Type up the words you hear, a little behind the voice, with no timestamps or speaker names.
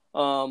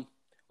Um,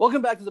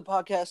 Welcome back to the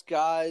podcast,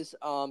 guys.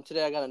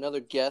 Today I got another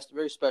guest, a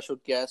very special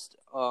guest,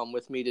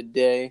 with me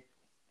today.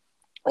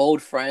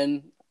 Old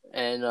friend,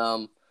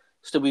 and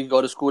still we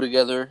go to school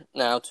together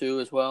now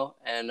too, as well.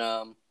 And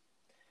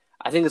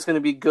I think it's going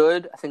to be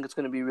good. I think it's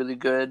going to be really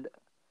good.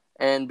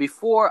 And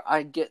before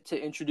I get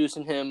to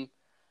introducing him,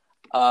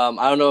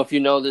 I don't know if you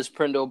know this,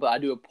 Prindle, but I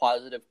do a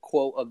positive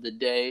quote of the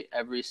day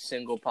every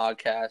single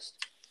podcast.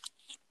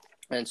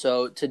 And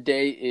so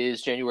today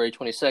is January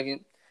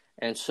 22nd.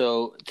 And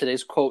so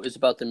today's quote is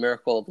about the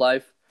miracle of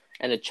life.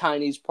 And a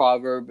Chinese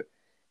proverb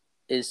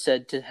is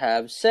said to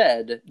have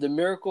said, "The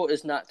miracle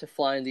is not to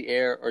fly in the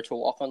air or to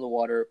walk on the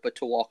water, but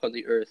to walk on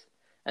the earth."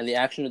 And the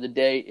action of the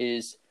day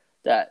is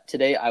that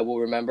today I will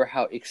remember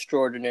how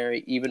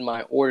extraordinary even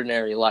my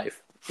ordinary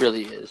life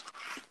really is.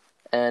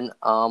 And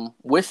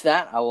with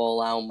that, I will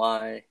allow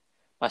my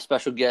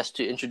special guest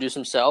to introduce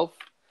himself.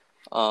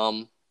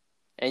 And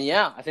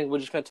yeah, I think we're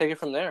just going to take it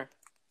from there.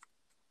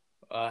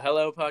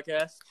 Hello,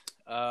 podcast.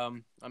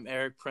 I'm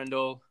Eric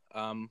Prindle,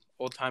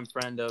 old-time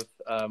friend of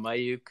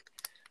Mayuk.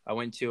 I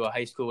went to a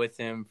high school with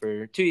him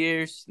for 2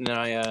 years, and then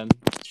I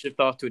shipped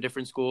off to a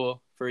different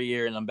school for a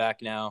year, and I'm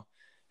back now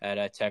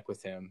at Tech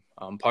with him.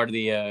 I'm part of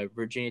the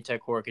Virginia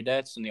Tech Corps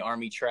Cadets and the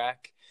Army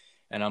track,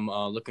 and I'm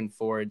looking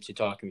forward to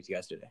talking with you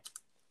guys today.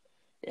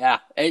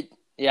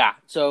 Yeah.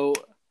 So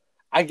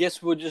I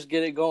guess we'll just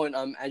get it going.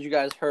 As you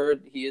guys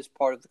heard, he is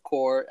part of the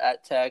Corps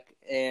at Tech,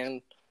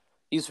 and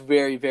he's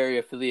very, very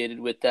affiliated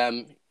with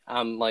them.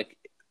 Like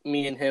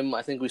me and him,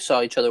 I think we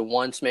saw each other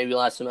once, maybe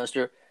last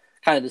semester.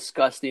 Kind of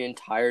discussed the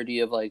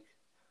entirety of like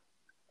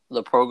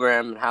the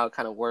program and how it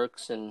kind of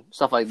works and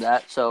stuff like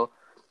that. So,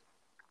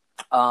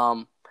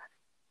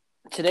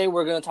 today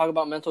we're gonna talk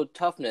about mental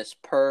toughness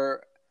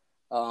per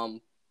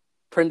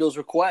Prindle's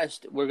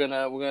request. We're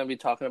gonna be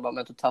talking about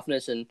mental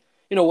toughness and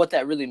what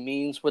that really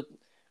means. What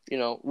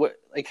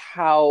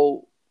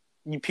how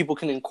people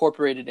can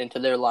incorporate it into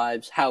their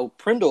lives. How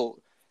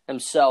Prindle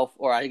himself,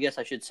 or I guess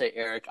I should say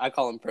Eric. I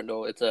call him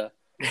Prindle. It's a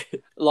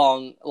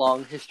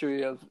long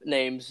history of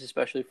names,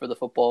 especially for the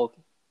football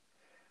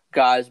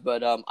guys.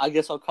 But I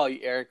guess I'll call you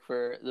Eric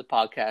for the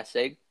podcast's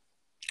sake.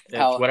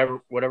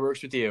 Whatever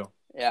works with you.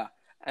 Yeah.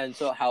 And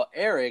so how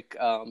Eric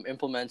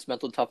implements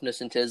mental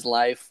toughness into his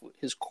life,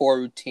 his core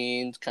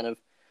routines, kind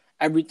of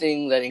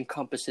everything that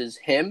encompasses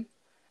him.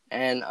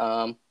 And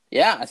I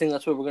think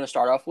that's what we're going to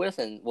start off with,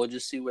 and we'll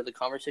just see where the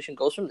conversation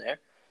goes from there.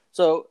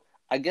 So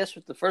I guess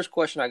with the first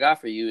question I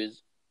got for you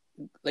is,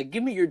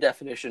 give me your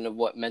definition of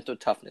what mental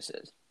toughness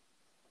is.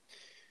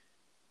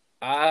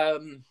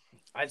 I'd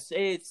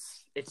say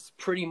it's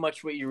pretty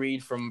much what you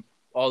read from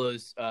all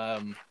those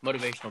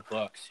motivational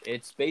books.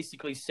 It's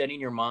basically setting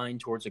your mind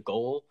towards a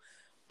goal,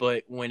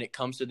 but when it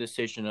comes to the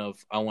decision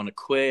of I want to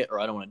quit or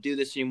I don't want to do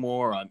this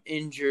anymore, or I'm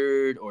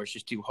injured or it's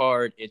just too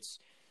hard, it's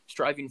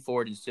striving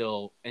forward and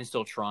still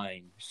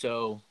trying.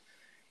 So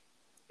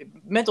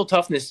mental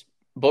toughness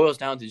boils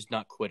down to just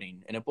not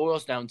quitting. And it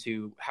boils down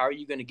to, how are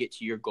you going to get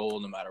to your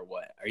goal no matter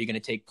what? Are you going to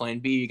take plan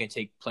B? Are you going to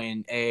take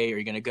plan A? Are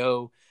you going to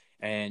go?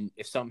 And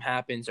if something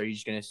happens, are you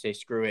just going to say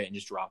screw it and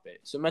just drop it?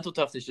 So mental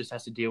toughness just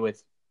has to deal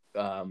with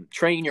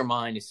training your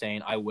mind to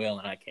saying I will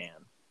and I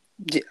can.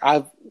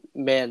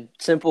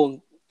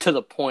 Simple to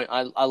the point.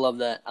 I love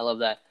that. I love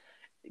that.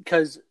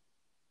 Because,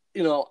 I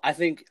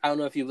don't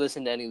know if you've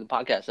listened to any of the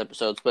podcast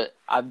episodes, but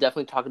I've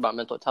definitely talked about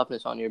mental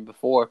toughness on here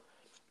before.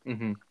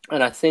 Mm-hmm.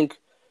 And I think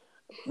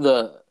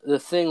the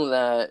thing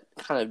that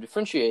kind of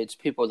differentiates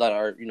people that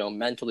are,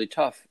 mentally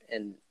tough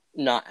and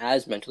not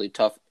as mentally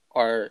tough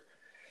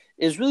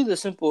is really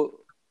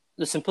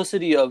the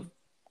simplicity of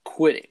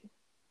quitting.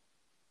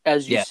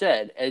 As you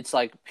said, it's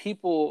like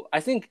people, I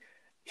think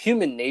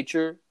human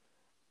nature,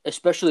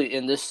 especially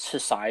in this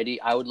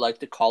society, I would like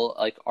to call it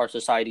like our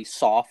society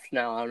soft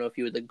now. I don't know if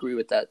you would agree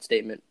with that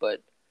statement,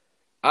 but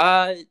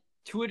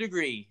to a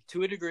degree,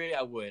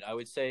 I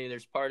would say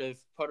there's part of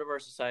our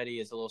society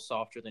is a little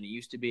softer than it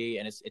used to be,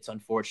 and it's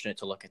unfortunate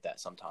to look at that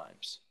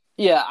sometimes.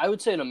 Yeah, I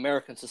would say in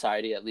American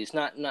society, at least,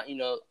 not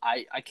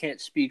I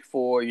can't speak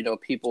for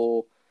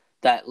people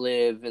that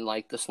live in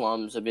like the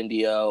slums of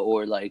India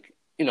or like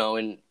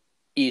in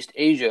East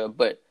Asia,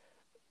 but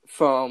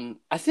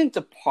I think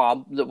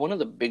one of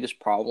the biggest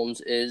problems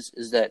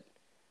is that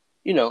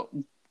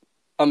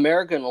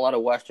America and a lot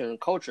of Western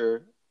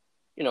culture,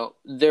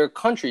 their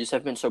countries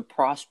have been so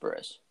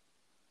prosperous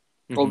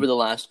over the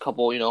last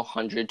couple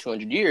 100,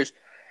 200 years,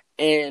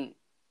 and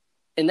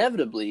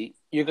inevitably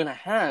you're going to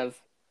have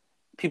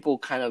people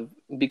kind of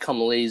become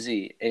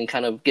lazy and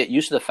kind of get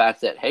used to the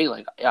fact that, hey,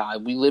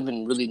 we live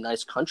in really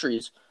nice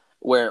countries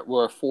where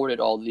we're afforded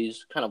all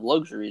these kind of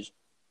luxuries.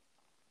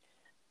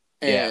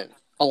 And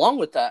along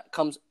with that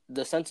comes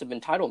the sense of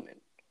entitlement.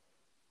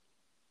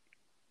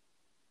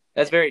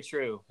 That's very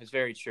true. It's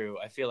very true.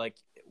 I feel like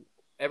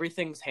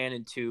everything's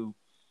handed to,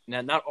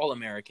 not all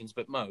Americans,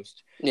 but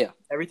most. Yeah.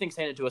 Everything's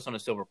handed to us on a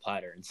silver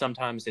platter. And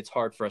sometimes it's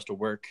hard for us to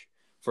work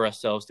for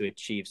ourselves to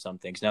achieve some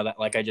things. Now, that,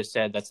 like I just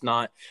said, that's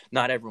not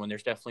everyone.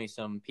 There's definitely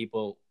some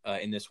people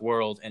in this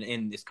world and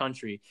in this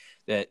country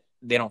that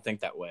they don't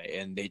think that way,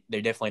 and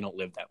they definitely don't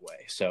live that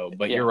way. So,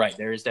 but Yeah. you're right.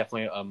 There is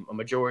definitely a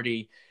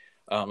majority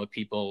of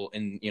people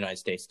in the United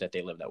States that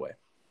they live that way.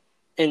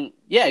 And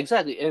yeah,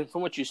 exactly. And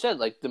from what you said,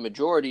 like the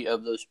majority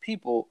of those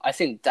people, I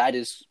think that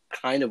is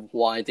kind of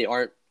why they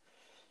aren't,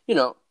 you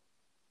know,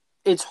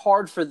 it's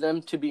hard for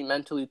them to be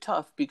mentally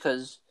tough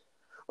because,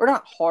 or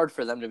not hard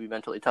for them to be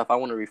mentally tough. I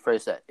want to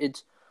rephrase that.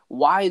 It's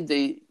why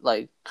they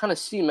like kind of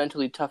see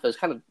mentally tough as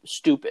kind of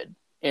stupid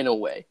in a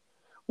way,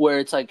 where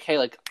it's like, hey,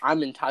 like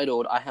I'm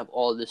entitled. I have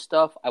all of this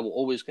stuff. I will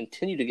always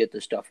continue to get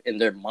this stuff in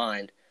their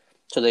mind.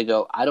 So they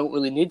go, I don't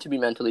really need to be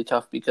mentally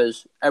tough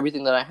because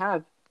everything that I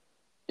have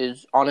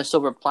is on a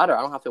silver platter.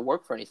 I don't have to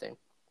work for anything.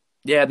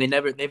 Yeah,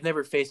 they've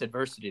never faced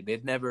adversity.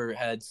 They've never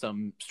had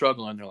some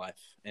struggle in their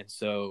life, and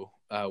so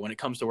when it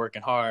comes to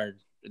working hard,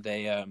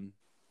 they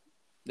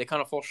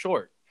kind of fall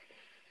short.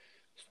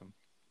 So.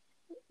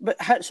 But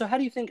how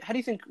do you think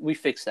we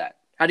fix that?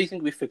 How do you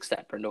think we fix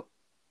that, Prindle?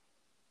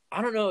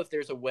 I don't know if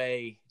there's a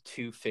way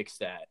to fix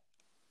that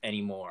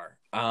anymore.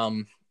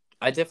 I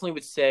definitely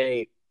would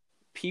say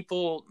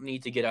people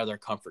need to get out of their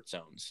comfort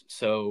zones.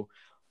 So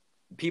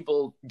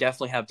people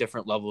definitely have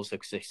different levels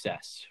of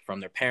success from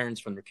their parents,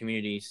 from their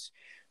communities.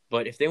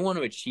 But if they want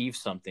to achieve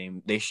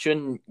something, they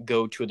shouldn't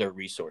go to their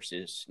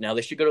resources. Now,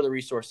 they should go to the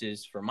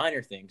resources for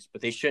minor things,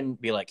 but they shouldn't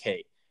be like,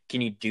 hey,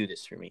 can you do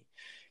this for me?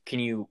 Can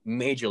you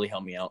majorly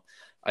help me out?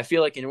 I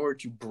feel like in order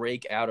to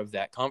break out of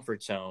that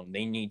comfort zone,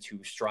 they need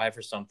to strive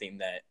for something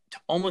that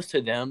almost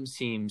to them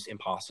seems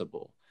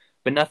impossible.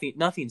 But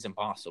nothing's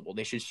impossible.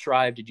 They should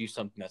strive to do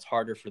something that's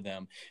harder for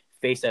them,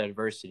 face that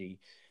adversity.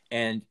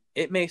 And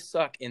it may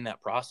suck in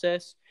that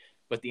process,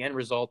 but the end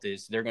result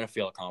is they're going to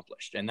feel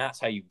accomplished. And that's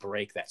how you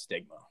break that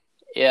stigma.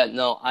 Yeah,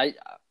 no,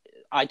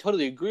 I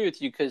totally agree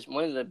with you because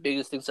one of the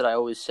biggest things that I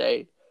always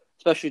say,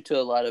 especially to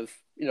a lot of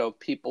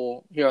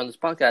people here on this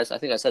podcast, I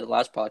think I said the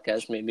last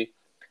podcast maybe,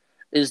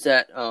 is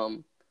that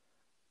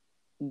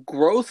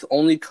growth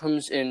only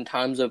comes in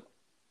times of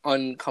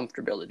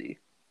uncomfortability,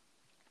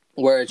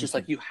 where it's just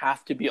like you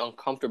have to be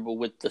uncomfortable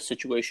with the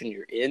situation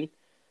you're in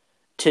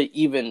to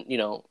even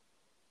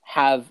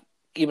have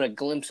even a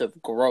glimpse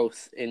of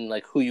growth in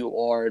like who you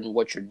are and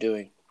what you're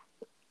doing.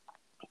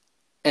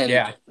 And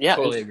yeah,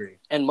 totally agree.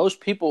 And most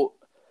people,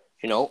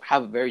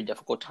 have a very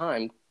difficult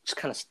time just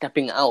kind of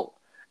stepping out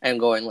and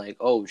going like,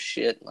 oh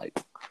shit, like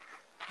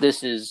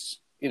this is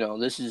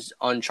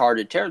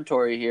uncharted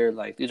territory here.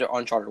 Like these are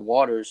uncharted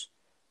waters,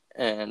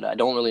 and I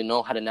don't really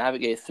know how to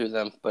navigate through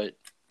them. But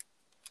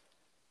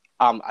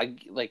I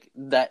like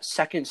that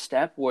second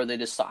step where they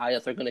decide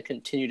if they're going to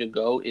continue to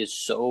go is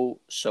so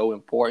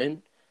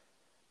important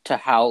to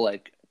how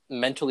like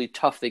mentally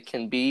tough they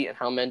can be and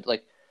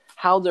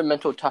how their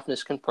mental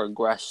toughness can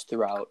progress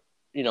throughout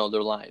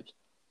their lives.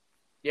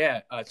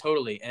 Yeah,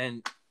 totally.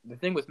 And the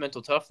thing with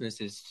mental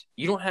toughness is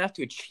you don't have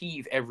to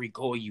achieve every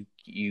goal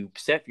you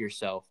set for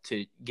yourself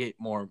to get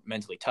more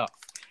mentally tough.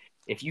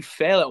 If you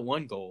fail at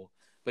one goal,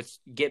 but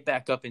get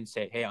back up and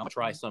say, hey, I'm going to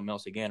try something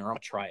else again, or I'm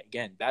going to try it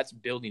again, that's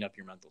building up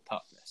your mental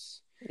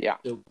toughness. Yeah.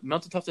 So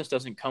mental toughness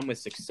doesn't come with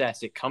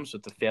success. It comes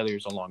with the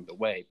failures along the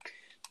way.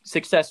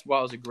 Success,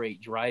 while is a great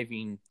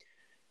driving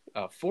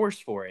force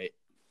for it,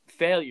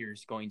 failure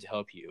is going to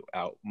help you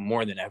out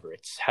more than ever.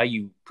 It's how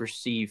you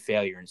perceive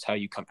failure and it's how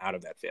you come out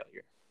of that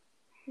failure.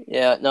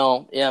 Yeah,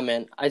 no, yeah,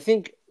 man. I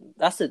think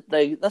that's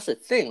the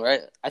thing,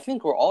 right? I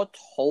think we're all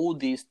told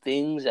these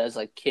things as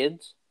like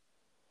kids.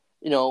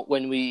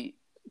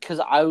 Because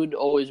I would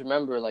always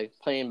remember like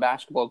playing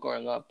basketball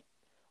growing up.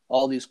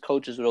 All these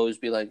coaches would always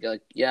be like,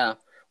 yeah,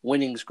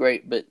 winning's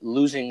great, but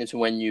losing is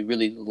when you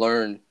really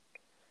learn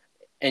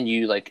and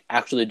you like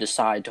actually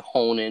decide to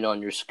hone in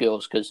on your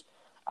skills. Because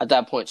at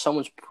that point,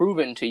 someone's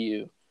proven to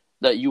you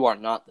that you are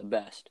not the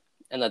best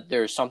and that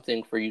there's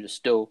something for you to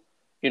still,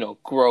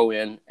 grow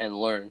in and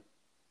learn.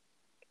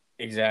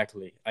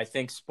 Exactly. I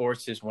think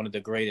sports is one of the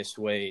greatest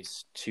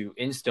ways to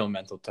instill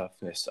mental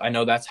toughness. I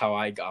know that's how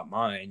I got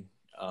mine.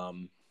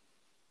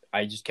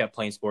 I just kept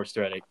playing sports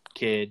throughout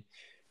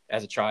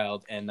as a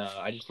child, and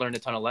I just learned a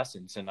ton of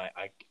lessons, and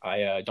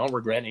I don't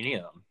regret any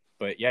of them.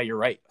 But yeah, you're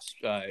right.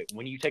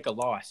 When you take a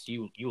loss,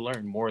 you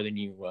learn more than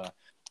you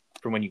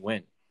from when you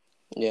win.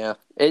 Yeah,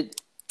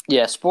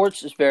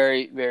 sports is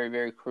very, very,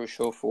 very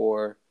crucial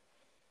for,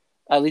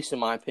 at least in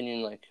my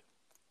opinion, like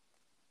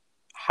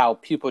how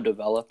people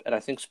develop, and I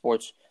think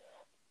sports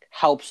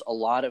helps a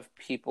lot of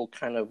people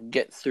kind of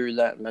get through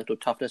that mental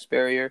toughness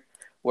barrier,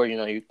 where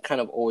you're kind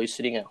of always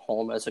sitting at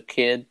home as a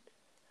kid,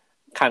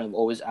 kind of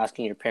always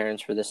asking your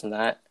parents for this and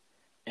that,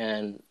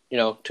 and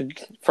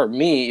for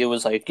me it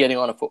was like getting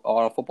on a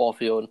football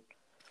field,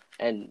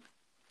 and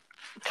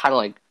kind of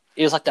like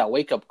it was like that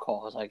wake up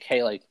call. It's like,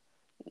 hey, like.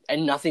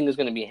 And nothing is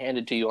going to be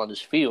handed to you on this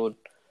field.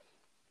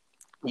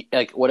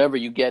 Like whatever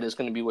you get is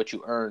going to be what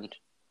you earned.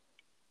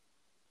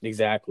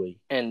 Exactly.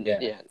 And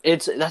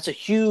that's a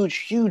huge,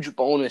 huge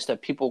bonus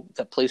that people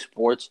that play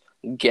sports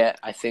get,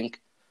 I think,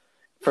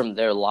 from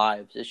their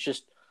lives. It's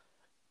just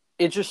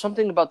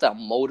something about that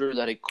motor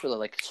that it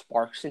like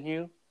sparks in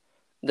you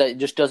that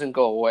just doesn't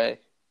go away.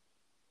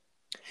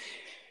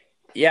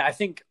 Yeah, I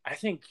think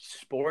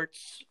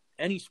sports,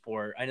 any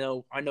sport.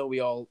 We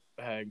all.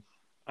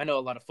 I know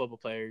a lot of football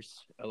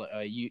players.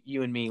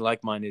 You and me,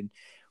 like minded.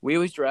 We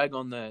always drag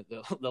on the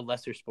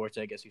lesser sports,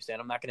 I guess you said.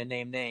 I'm not going to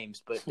name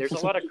names, but there's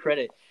a lot of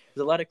credit.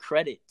 There's a lot of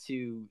credit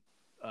to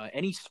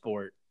any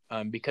sport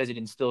because it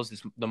instills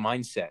the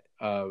mindset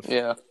of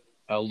Yeah.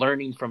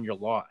 learning from your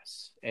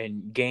loss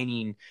and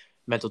gaining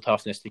mental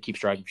toughness to keep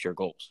striving for your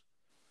goals.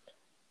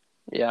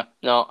 Yeah.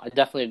 No, I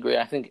definitely agree.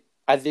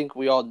 I think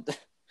we all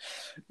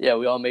yeah,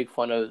 we all make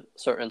fun of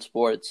certain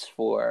sports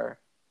for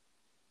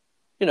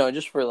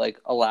just for like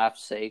a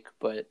laugh's sake,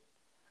 but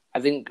I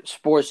think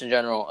sports in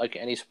general, like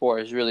any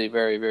sport, is really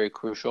very, very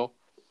crucial.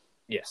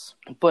 Yes.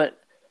 But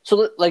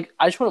so like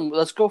I just want to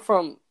let's go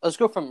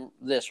from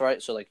this,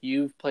 right? So like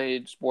you've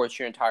played sports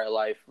your entire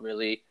life,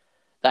 really.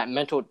 That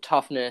mental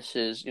toughness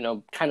is,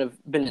 kind of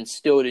been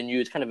instilled in you.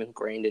 It's kind of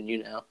ingrained in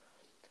you now.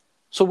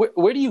 So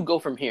where do you go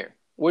from here?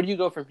 Where do you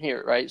go from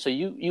here, right? So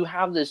you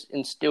have this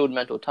instilled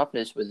mental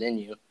toughness within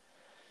you.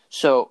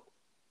 So,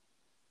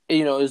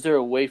 is there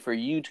a way for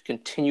you to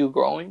continue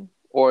growing,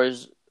 or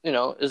is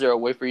there a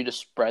way for you to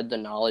spread the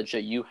knowledge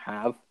that you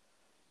have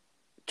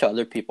to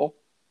other people?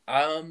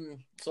 So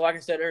like I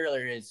said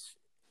earlier,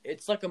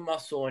 it's like a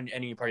muscle in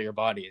any part of your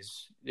body.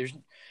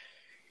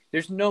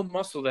 There's no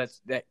muscle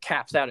that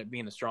caps out at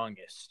being the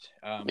strongest.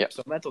 Yeah.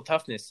 So mental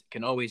toughness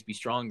can always be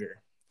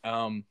stronger.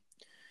 And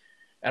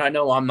I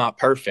know I'm not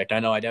perfect. I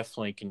know I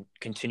definitely can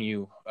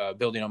continue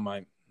building on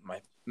my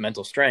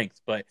mental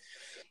strength. But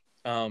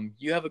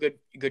you have a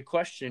good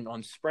question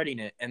on spreading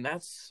it, and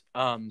that's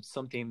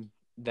something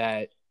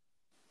that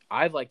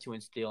I'd like to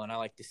instill and I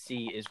like to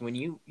see is when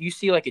you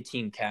see like a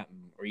team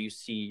captain or you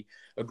see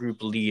a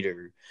group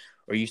leader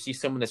or you see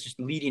someone that's just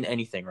leading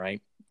anything,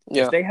 right? If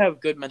Yeah. they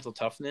have good mental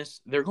toughness,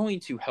 they're going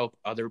to help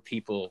other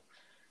people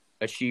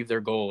achieve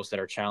their goals that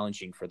are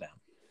challenging for them.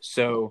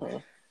 So, Uh-huh.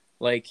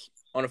 like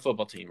on a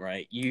football team,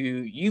 right?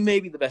 You may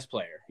be the best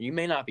player. You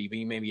may not be, but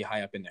you may be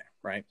high up in there,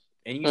 right?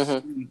 And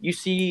Mm-hmm. you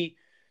see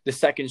the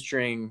second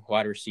string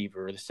wide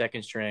receiver or the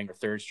second string or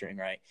third string,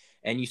 right?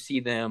 And you see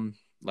them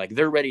like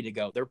they're ready to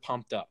go. They're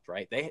pumped up,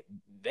 right?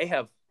 They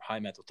have high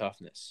mental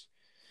toughness.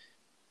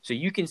 So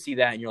you can see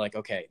that and you're like,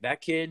 okay,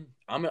 that kid,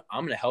 I'm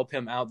gonna help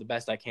him out the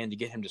best I can to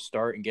get him to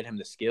start and get him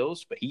the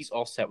skills, but he's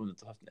all set with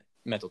the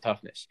mental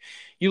toughness.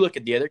 You look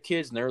at the other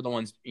kids and they're the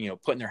ones,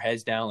 putting their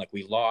heads down like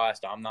we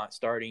lost, I'm not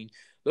starting.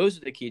 Those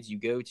are the kids you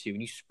go to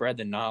and you spread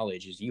the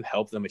knowledge as you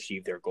help them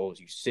achieve their goals.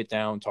 You sit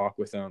down, talk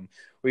with them,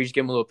 or you just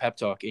give them a little pep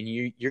talk, and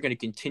you're going to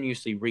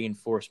continuously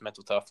reinforce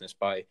mental toughness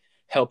by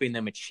helping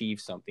them achieve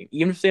something.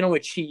 Even if they don't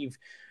achieve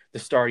the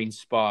starting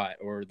spot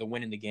or the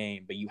win in the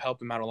game, but you help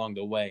them out along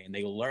the way and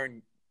they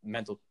learn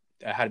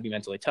how to be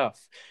mentally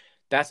tough.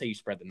 That's how you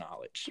spread the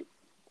knowledge.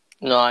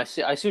 No, I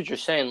see what you're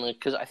saying, like,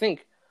 because I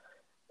think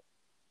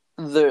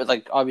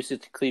like obviously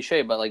it's a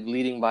cliche, but like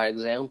leading by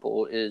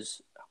example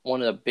is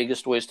one of the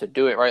biggest ways to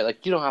do it, right?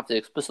 Like you don't have to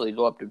explicitly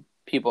go up to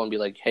people and be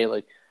like, hey,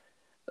 like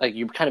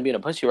you're kind of being a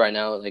pussy right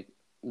now, like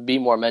be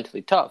more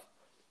mentally tough.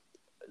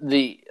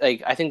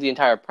 I think the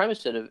entire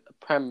premise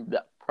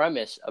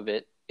of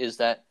it is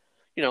that,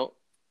 you know,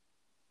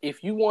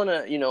 if you want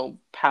to,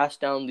 pass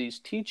down these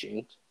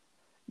teachings,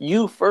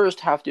 you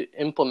first have to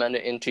implement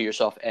it into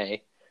yourself,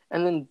 A,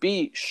 and then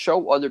B,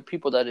 show other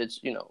people that it's,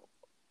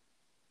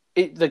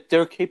 like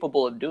they're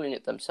capable of doing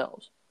it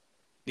themselves.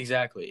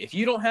 Exactly. If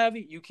you don't have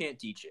it, you can't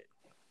teach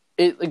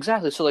it.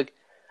 Exactly. So like,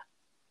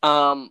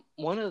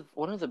 one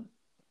of the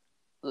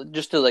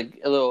just to like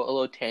a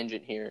little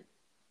tangent here,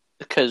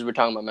 because we're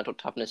talking about mental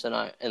toughness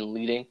and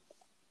leading.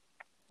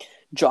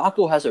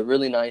 Jocko has a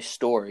really nice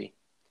story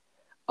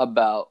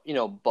about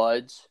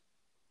buds,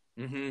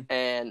 Mm-hmm.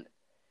 and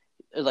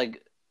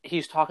like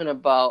he's talking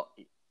about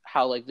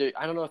how like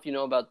I don't know if you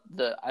know about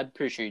I'm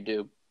pretty sure you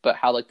do, but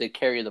how like they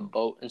carry the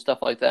boat and stuff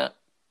like that.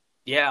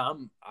 Yeah,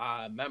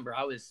 I remember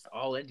I was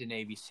all into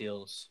Navy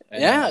SEALs,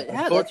 and Yeah,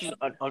 that's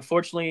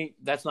unfortunately,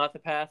 that's not the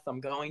path I'm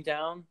going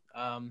down.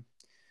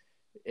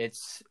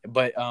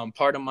 But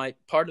part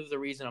of the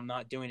reason I'm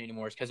not doing it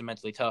anymore is because I'm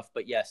mentally tough.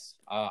 But yes,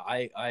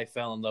 I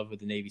fell in love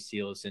with the Navy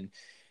SEALs, and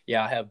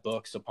yeah, I have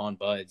books upon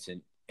buds,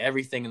 and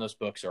everything in those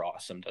books are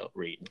awesome to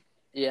read.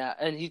 yeah,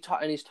 and he's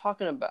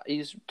talking about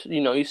he's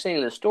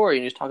saying the story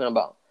and he's talking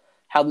about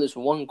how this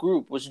one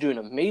group was doing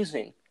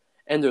amazing,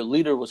 and their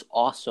leader was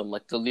awesome.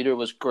 Like the leader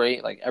was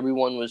great. Like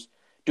everyone was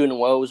doing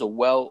well. It was a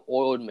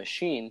well-oiled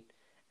machine,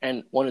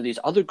 and one of these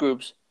other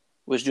groups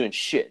was doing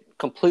shit,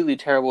 completely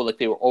terrible. Like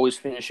they were always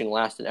finishing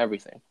last in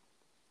everything.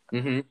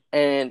 Mm-hmm.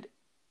 And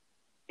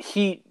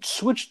he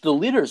switched the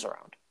leaders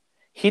around.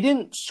 He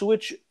didn't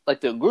switch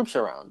like the groups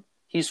around.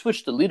 He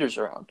switched the leaders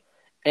around.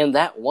 And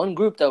that one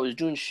group that was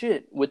doing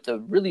shit with the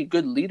really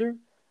good leader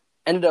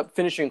ended up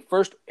finishing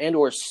first and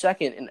or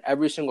second in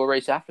every single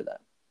race after that.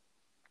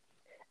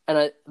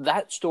 And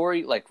that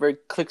story like very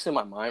clicks in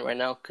my mind right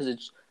now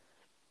because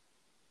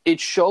it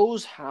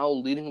shows how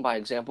leading by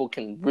example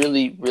can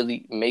really,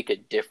 really make a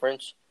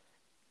difference,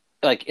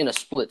 like in a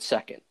split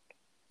second.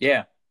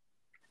 Yeah.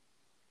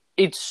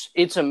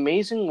 it's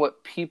amazing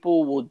what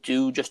people will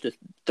do just to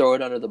throw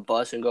it under the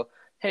bus and go,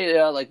 hey,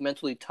 yeah, like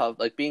mentally tough,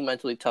 like being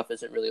mentally tough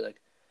isn't really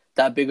like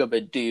that big of a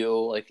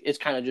deal. Like it's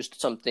kind of just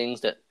some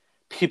things that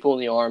people in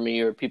the army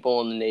or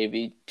people in the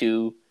Navy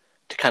do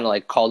to kind of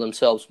like call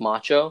themselves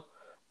macho.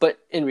 But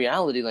in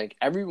reality, like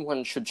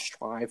everyone should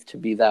strive to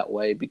be that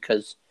way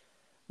because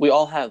we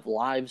all have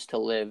lives to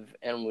live,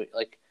 and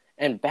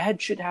and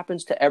bad shit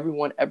happens to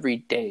everyone every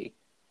day.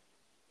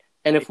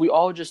 And if we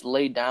all just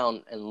lay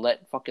down and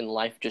let fucking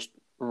life just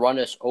run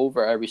us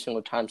over every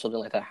single time something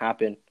like that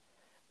happened,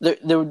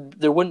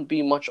 there wouldn't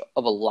be much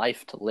of a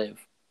life to live.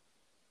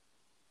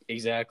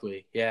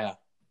 Exactly. Yeah.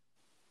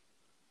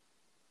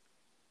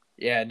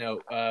 Yeah.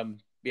 No.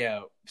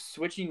 Yeah.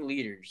 Switching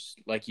leaders,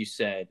 like you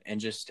said, and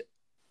just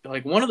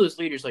like one of those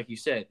leaders, like you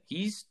said,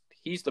 he's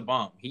the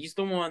bomb. He's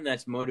the one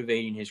that's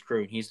motivating his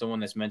crew, and he's the one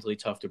that's mentally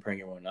tough to bring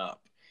everyone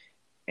up.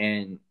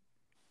 And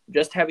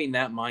just having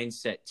that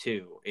mindset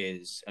too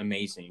is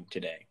amazing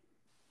today.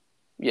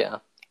 Yeah,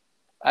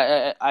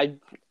 yeah,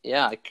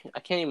 I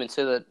can't even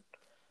say that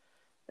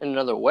in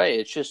another way.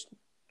 It's just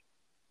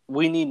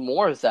we need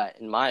more of that,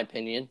 in my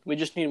opinion. We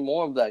just need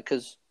more of that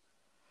because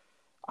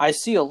I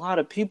see a lot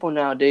of people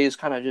nowadays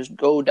kind of just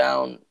go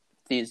down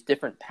these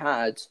different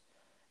paths,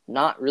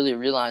 not really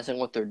realizing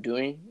what they're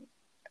doing.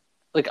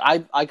 Like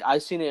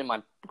I've seen it in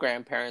my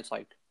grandparents,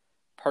 like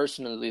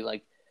personally,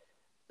 like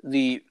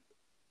the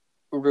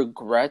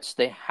regrets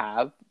they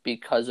have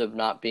because of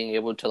not being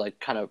able to like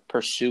kind of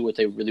pursue what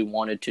they really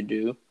wanted to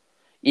do,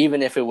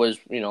 even if it was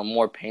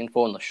more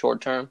painful in the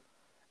short term.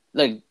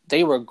 Like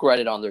they regret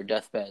it on their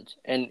deathbeds,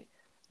 and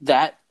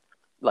that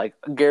like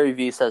Gary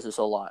Vee says this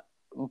a lot,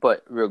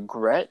 but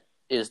regret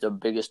is the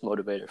biggest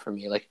motivator for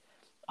me. Like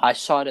I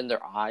saw it in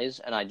their eyes,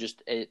 and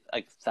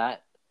like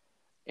that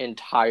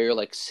entire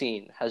like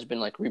scene has been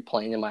like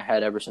replaying in my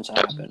head ever since it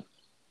happened.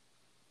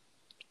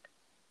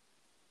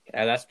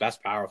 Yeah, that's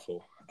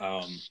powerful.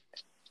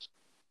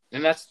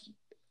 And that's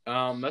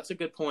a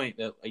good point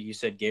that you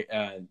said.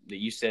 That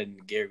you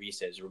said Gary Vee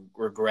says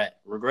regret.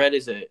 Regret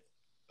is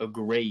a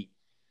great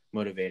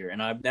motivator,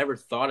 and I've never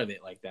thought of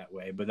it like that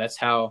way. But that's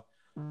how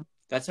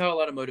a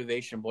lot of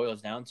motivation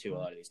boils down to a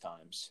lot of these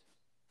times.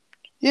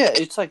 Yeah,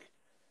 it's like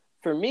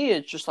for me,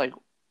 it's just like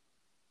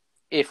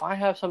if I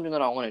have something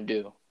that I want to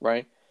do,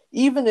 right?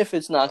 Even if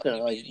it's not gonna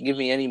like give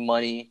me any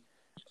money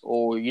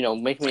or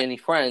make me any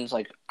friends,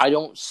 like I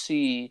don't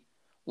see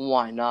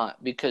why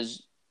not,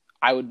 because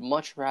I would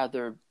much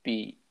rather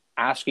be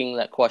asking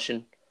that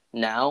question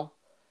now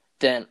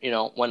than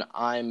when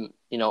I'm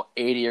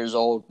 80 years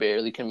old,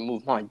 barely can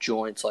move my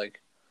joints,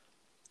 like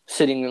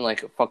sitting in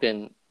like a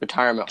fucking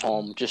retirement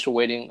home just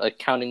waiting, like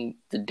counting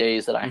the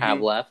days that I have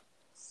Mm-hmm. left,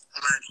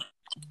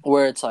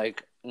 where it's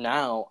like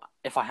now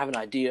if I have an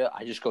idea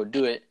I just go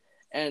do it,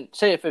 and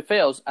say if it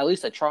fails at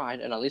least I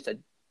tried and at least I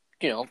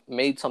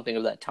made something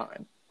of that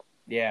time.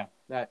 Yeah.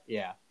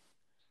 Yeah.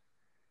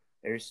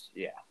 There's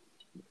yeah.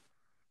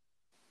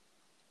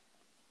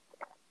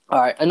 All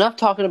right, enough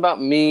talking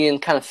about me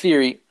and kind of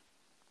theory.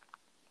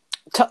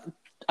 T-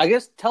 I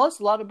guess tell us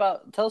a little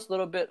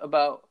bit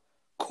about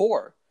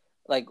core,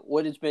 like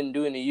what it's been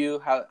doing to you,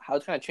 how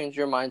it's kind of changed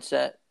your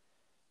mindset,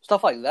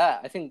 stuff like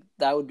that. I think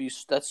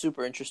that's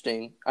super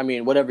interesting. I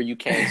mean, whatever you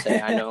can say.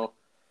 I know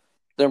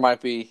there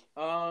might be.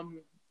 I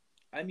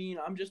mean,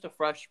 I'm just a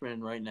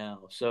freshman right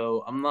now,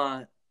 so I'm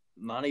not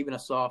even a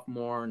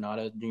sophomore, not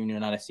a junior,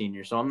 not a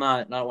senior. So I'm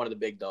not one of the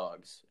big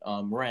dogs.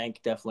 Rank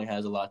definitely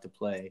has a lot to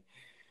play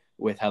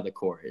with how the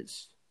core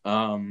is.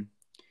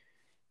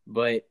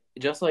 But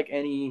just like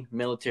any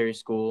military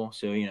school,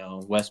 so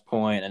West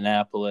Point,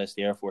 Annapolis,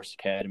 the Air Force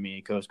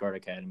Academy, Coast Guard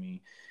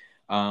Academy,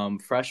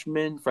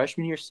 freshman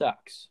year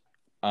sucks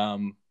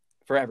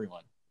for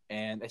everyone,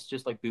 and it's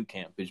just like boot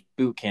camp.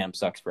 Boot camp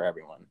sucks for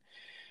everyone.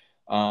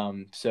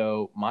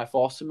 So my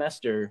fall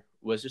semester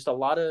was just a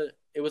lot of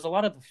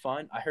the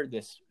fun. I heard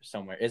this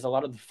somewhere. Is a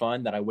lot of the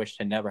fun that I wish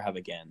to never have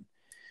again,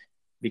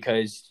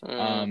 because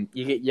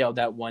you get yelled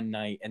at one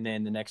night and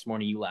then the next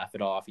morning you laugh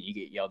it off and you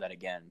get yelled at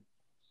again.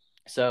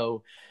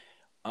 So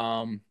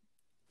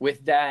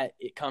with that,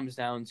 it comes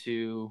down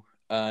to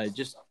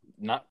just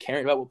not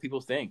caring about what people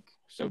think.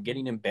 So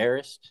getting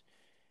embarrassed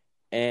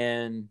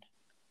and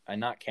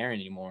not caring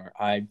anymore.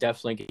 I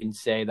definitely can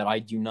say that I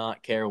do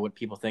not care what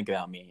people think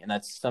about me, and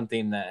that's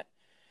something that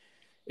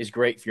is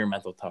great for your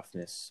mental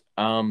toughness.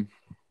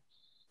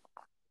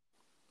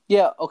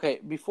 Yeah.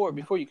 Okay. Before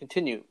you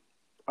continue,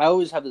 I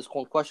always have this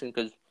cool question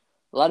because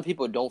a lot of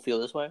people don't feel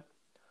this way.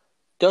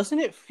 Doesn't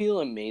it feel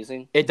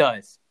amazing? It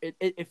does.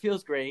 It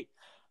feels great,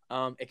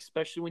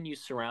 especially when you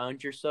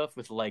surround yourself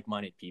with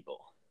like-minded people.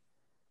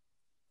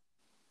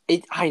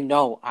 I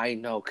know,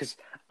 because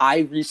I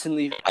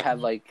recently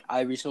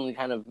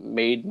kind of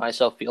made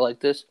myself feel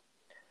like this,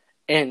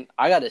 and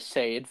I gotta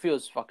say, it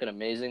feels fucking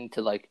amazing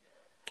to like,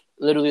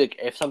 literally, like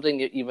if something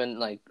even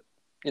like,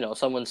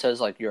 someone says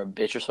like you're a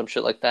bitch or some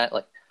shit like that,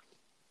 like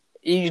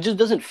it just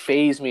doesn't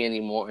phase me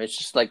anymore. It's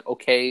just like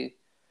okay,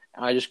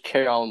 and I just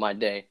carry on with my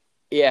day.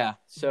 Yeah.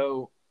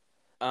 So,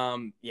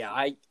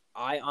 yeah,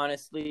 I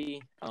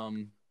honestly,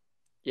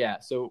 Yeah,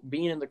 so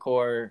being in the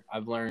Corps,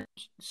 I've learned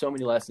so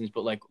many lessons,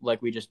 but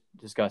like we just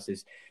discussed,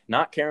 is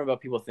not caring about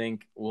people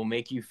think will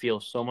make you feel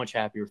so much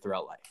happier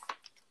throughout life.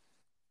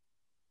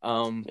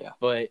 Yeah.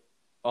 But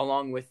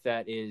along with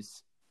that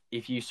is,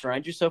 if you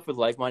surround yourself with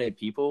like-minded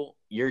people,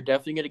 you're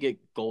definitely going to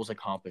get goals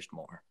accomplished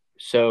more.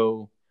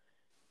 So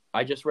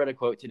I just read a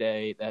quote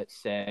today that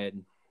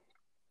said,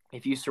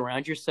 if you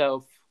surround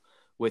yourself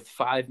with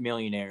 5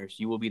 millionaires,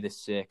 you will be the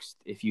sixth.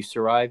 If you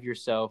surround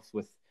yourself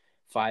with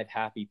 5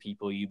 happy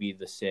people, you be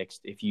the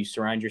sixth. If you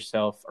surround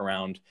yourself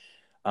around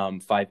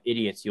 5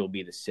 idiots, you'll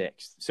be the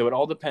sixth. So it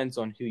all depends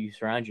on who you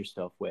surround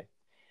yourself with.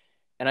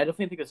 And I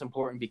definitely think it's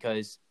important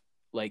because,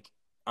 like,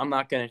 I'm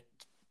not gonna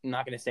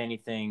say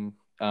anything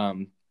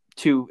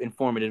too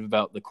informative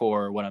about the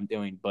Corps or what I'm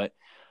doing, but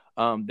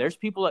there's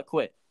people that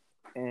quit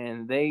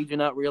and they do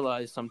not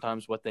realize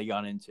sometimes what they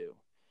got into.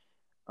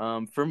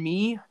 For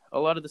me, a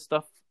lot of the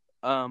stuff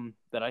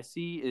that I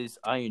see is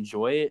I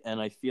enjoy it,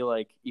 and I feel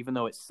like even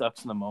though it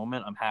sucks in the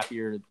moment, I'm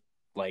happier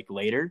like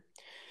later.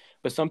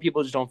 But some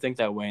people just don't think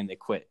that way and they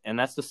quit, and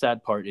that's the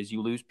sad part, is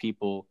you lose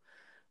people,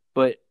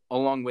 but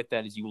along with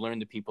that is you learn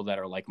the people that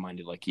are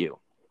like-minded like you.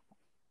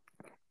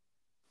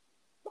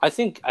 I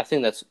think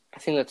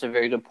that's a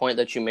very good point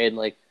that you made.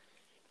 Like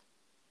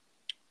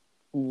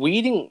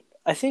weeding,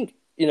 I think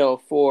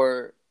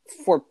for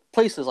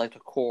places like the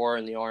Corps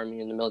and the Army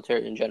and the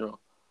military in general,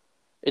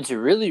 it's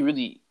really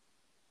really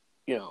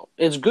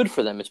it's good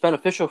for them. It's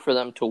beneficial for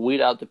them to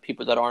weed out the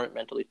people that aren't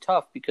mentally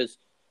tough because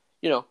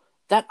you know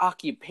that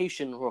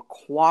occupation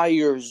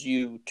requires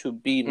you to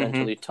be Mm-hmm.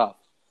 mentally tough.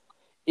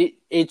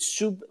 It's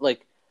super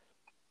like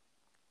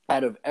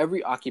out of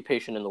every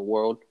occupation in the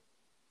world,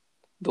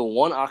 the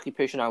one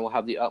occupation I will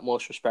have the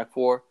utmost respect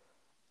for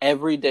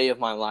every day of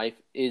my life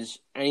is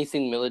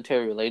anything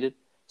military related,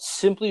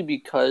 simply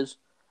because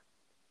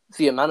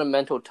the amount of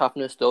mental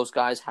toughness those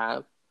guys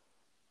and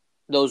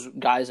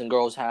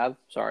girls have,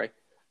 sorry,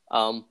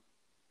 um,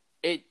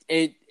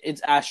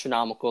 it's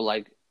astronomical.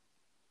 Like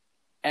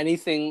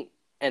anything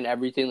and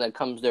everything that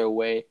comes their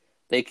way,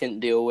 they can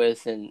deal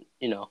with, and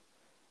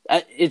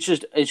it's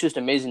just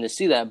amazing to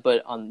see that.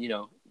 But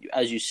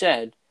as you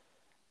said,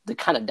 the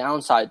kind of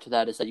downside to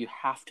that is that you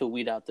have to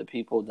weed out the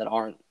people that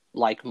aren't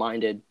like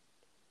minded,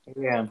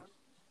 Yeah.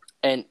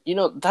 and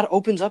that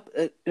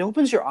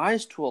opens your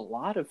eyes to a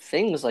lot of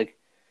things, like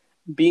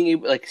being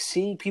able, like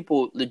seeing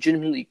people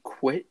legitimately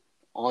quit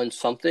on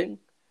something.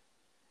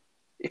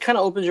 It kind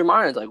of opens your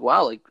mind. It's like,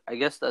 wow, like I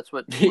guess that's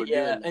what people are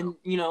Yeah, doing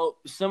now. and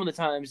some of the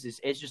times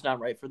it's just not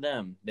right for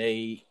them.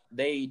 They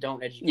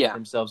don't educate Yeah,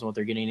 themselves on what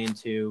they're getting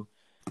into,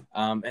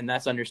 and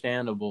that's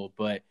understandable.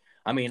 But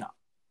I mean,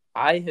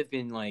 I have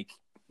been like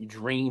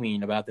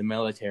dreaming about the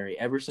military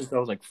ever since I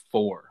was like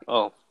 4.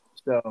 oh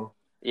So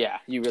yeah,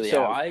 you really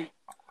so have. I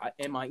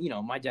and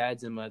my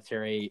dad's in the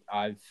military.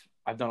 I've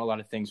done a lot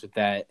of things with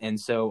that, and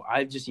so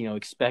I've just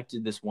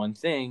expected this one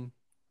thing,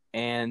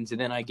 and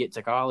then I get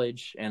to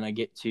college and I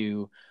get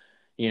to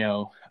you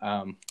know,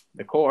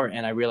 the Corps,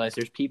 and I realized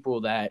there's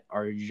people that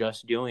are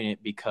just doing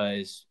it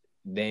because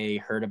they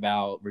heard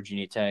about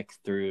Virginia Tech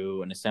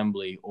through an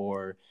assembly,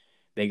 or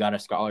they got a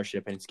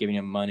scholarship and it's giving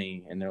them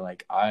money, and they're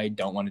like, I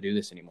don't want to do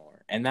this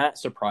anymore, and that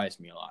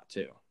surprised me a lot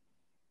too.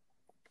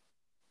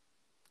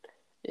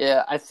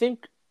 Yeah, I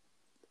think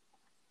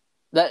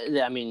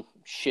I mean,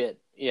 shit.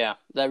 Yeah,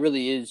 that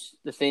really is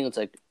the thing. It's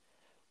like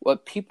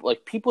what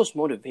people's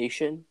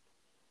motivation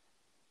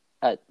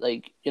at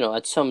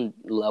at some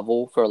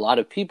level for a lot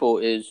of people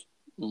is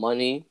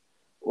money,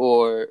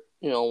 or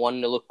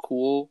wanting to look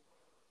cool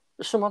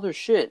or some other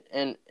shit.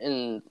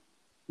 And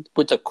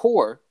with the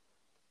Corps,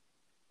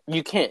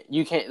 you can't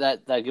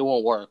that like it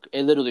won't work.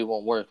 It literally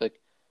won't work. Like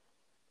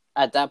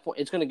at that point,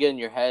 it's gonna get in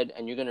your head,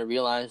 and you're gonna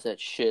realize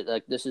that shit.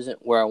 Like this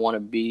isn't where I want to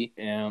be.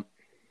 Yeah,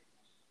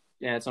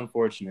 yeah, it's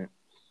unfortunate.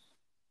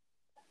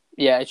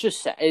 Yeah, it's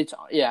just it's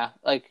yeah,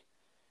 like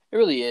it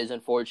really is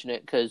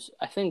unfortunate because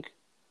I think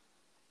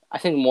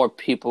more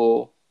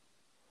people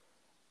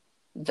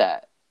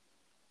that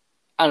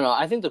I don't know.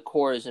 I think the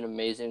Corps is an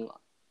amazing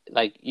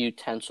like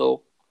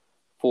utensil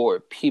for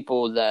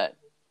people that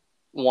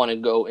want to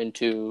go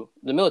into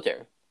the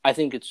military. I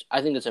think it's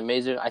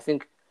amazing. I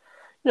think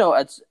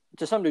it's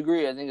to some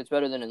degree. I think it's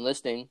better than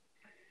enlisting.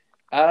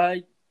 Uh,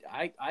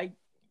 I,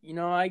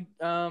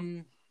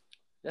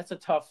 that's a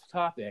tough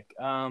topic.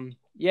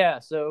 Yeah,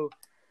 so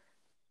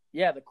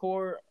yeah, the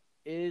Corps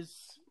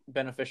is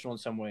beneficial in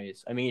some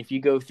ways. I mean, if you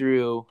go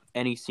through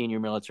any senior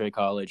military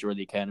college or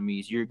the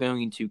academies, you're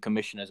going to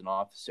commission as an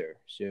officer.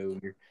 So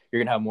you're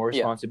gonna have more Yeah,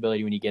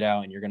 responsibility when you get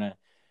out, and you're gonna,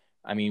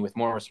 I mean, with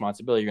more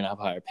responsibility, you're gonna have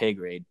a higher pay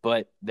grade.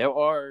 But there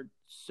are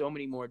so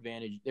many more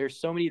advantages. There's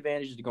so many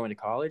advantages to going to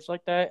college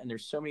like that, and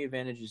there's so many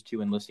advantages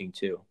to enlisting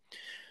too.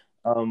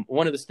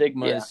 One of the yeah,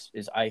 stigmas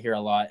is I hear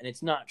a lot, and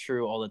it's not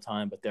true all the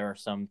time, but there are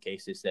some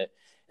cases that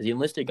the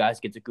enlisted guys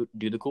get to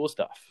do the cool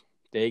stuff.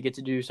 They get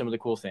to do some of the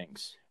cool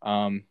things.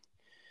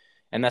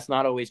 And that's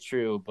not always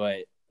true,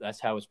 but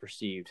that's how it's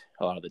perceived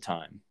a lot of the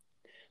time.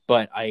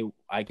 But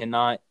I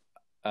cannot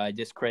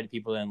discredit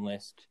people that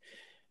enlist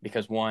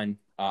because one,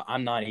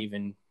 I'm not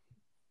even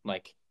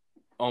Like,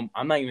 I'm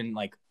not even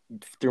like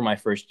through my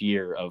first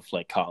year of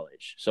like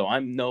college, so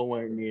I'm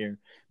nowhere near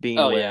being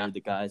Oh aware yeah. of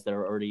the guys that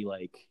are already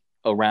like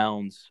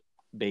around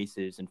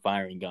bases and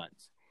firing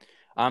guns.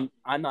 I'm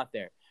not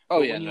there. Oh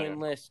But yeah. when you No.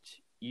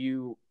 enlist,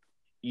 you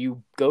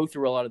go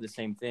through a lot of the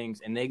same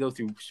things, and they go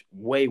through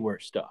way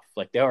worse stuff.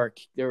 Like there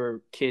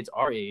are kids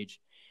our age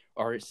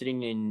are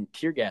sitting in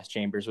tear gas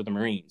chambers with the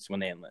Marines when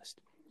they enlist.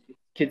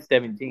 Kids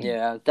 17,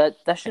 Yeah. That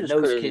shit and is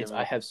those crazy to kids, I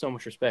me. have so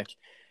much respect.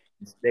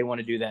 They want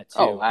to do that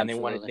Oh, too, and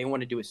absolutely. they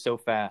want to do it so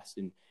fast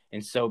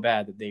and so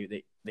bad that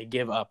they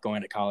give up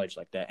going to college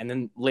like that, and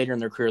then later in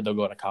their career they'll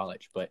go to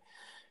college. But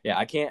yeah,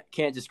 I can't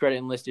discredit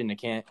enlisted, and I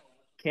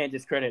can't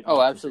discredit Oh,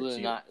 officer absolutely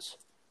too. not.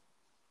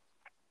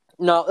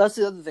 No, that's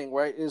the other thing,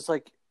 right? Is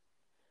like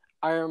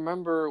I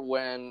remember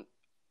when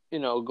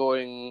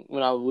going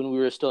when we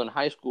were still in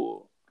high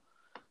school,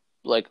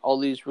 like all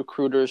these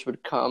recruiters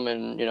would come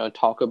and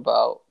talk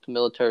about the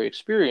military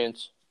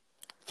experience,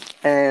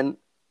 and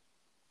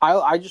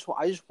I just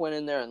went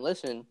in there and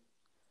listened,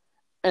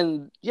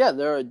 and yeah,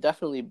 there are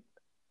definitely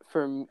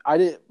I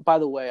did. By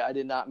the way, I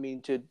did not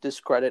mean to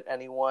discredit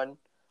anyone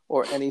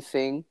or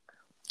anything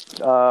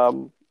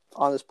on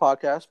this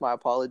podcast. My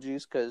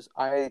apologies, because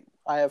I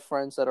have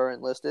friends that are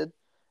enlisted,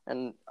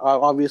 and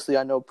obviously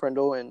I know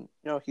Prindle, and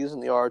he's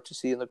in the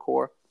ROTC in the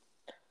Corps.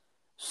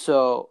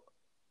 So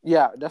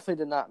yeah,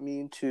 definitely did not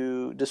mean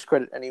to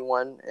discredit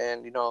anyone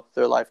and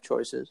their life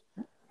choices.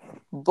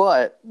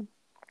 But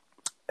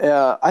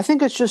I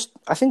think it's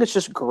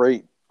just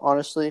great.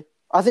 Honestly,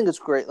 I think it's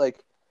great. Like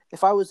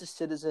if I was a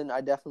citizen,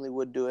 I definitely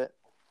would do it.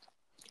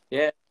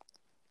 Yeah,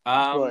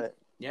 But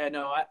yeah,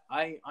 no,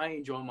 I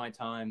enjoy my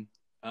time,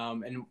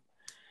 and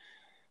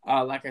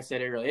like I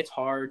said earlier, it's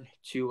hard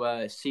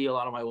to see a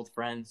lot of my old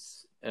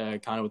friends,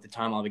 kind of with the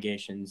time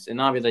obligations, and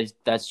obviously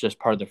that's just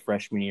part of the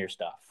freshman year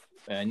stuff.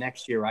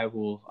 Next year, I'll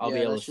be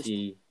yeah, able that's to just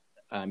see,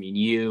 I mean,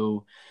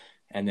 you,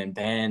 and then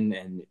Ben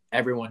and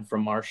everyone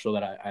from Marshall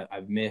that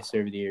I've missed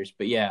over the years.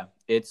 But yeah,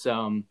 it's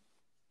all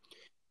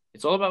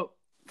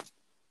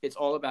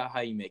about how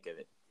you make of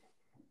it.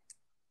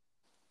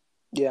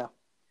 yeah.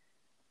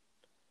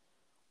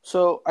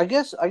 So I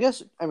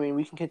mean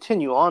we can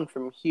continue on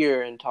from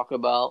here and talk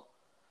about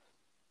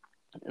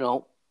you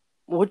know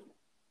what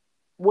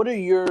what are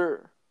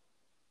your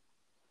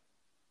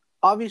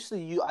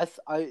obviously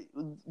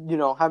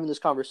having this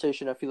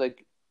conversation, I feel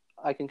like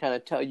I can kind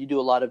of tell you do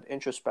a lot of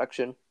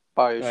introspection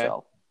by Okay.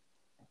 yourself.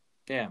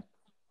 Yeah.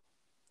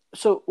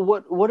 So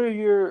what are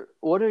your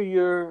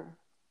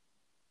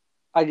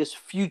I guess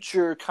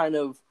future kind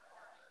of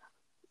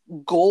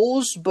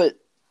goals, but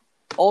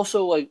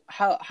also like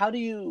how do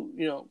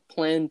you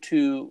plan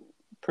to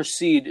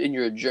proceed in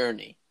your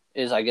journey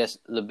is I guess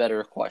the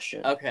better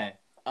question. Okay.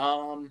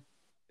 Um.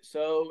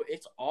 So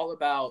it's all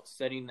about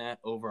setting that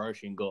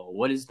overarching goal.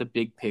 What is the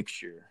big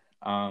picture?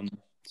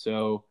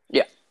 So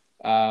Yeah.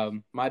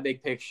 my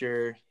big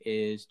picture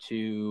is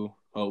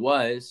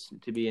was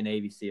to be a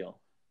Navy SEAL,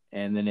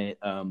 and then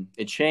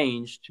it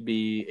changed to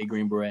be a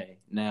Green Beret.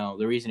 Now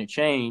the reason it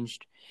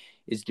changed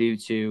is due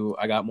to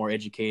I got more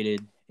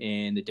educated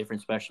in the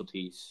different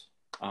specialties.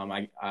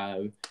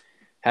 I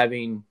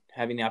having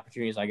the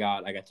opportunities I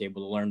got to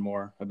able to learn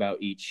more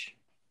about each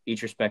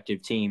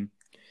respective team.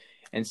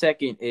 And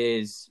second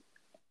is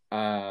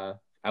I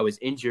was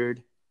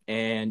injured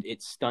and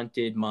it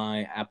stunted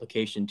my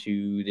application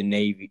to the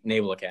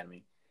Naval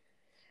Academy.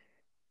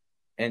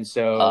 And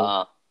so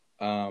Uh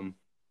um,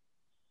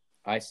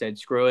 I said,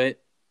 screw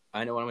it.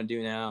 I know what I'm going to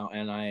do now.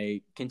 And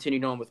I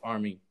continued on with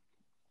Army.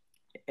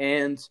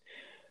 And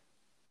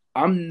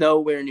I'm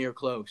nowhere near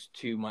close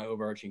to my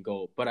overarching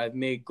goal, but I've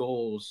made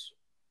goals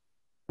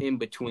in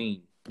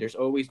between. There's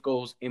always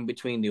goals in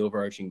between the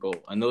overarching goal.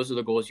 And those are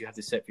the goals you have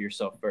to set for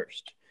yourself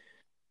first.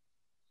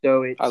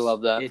 So I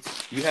love that.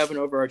 it's you have an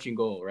overarching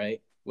goal,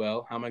 right?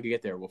 Well, how am I gonna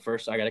get there? Well,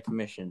 first I got a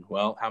commission.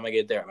 Well, how am I gonna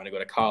get there? I'm gonna go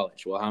to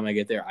college. Well, how am I gonna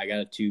get there? I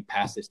got to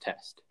pass this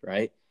test,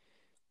 right?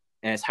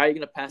 And it's how are you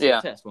gonna pass that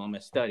Yeah. test? Well, I'm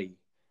gonna study.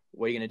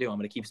 What are you gonna do? I'm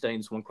gonna keep studying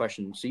this one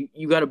question. So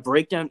you got to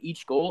break down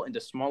each goal into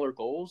smaller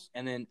goals,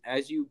 and then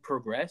as you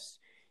progress,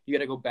 you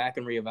got to go back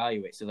and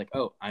reevaluate. So like,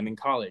 oh, I'm in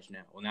college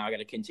now. Well, now I got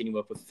to continue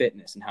up with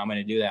fitness, and how am I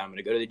gonna do that? I'm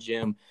gonna go to the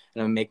gym and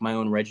I'm gonna make my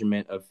own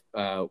regiment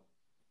of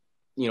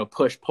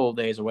push pull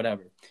days or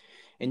whatever.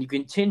 And you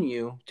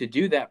continue to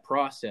do that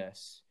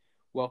process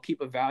while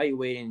keep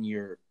evaluating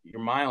your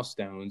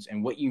milestones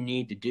and what you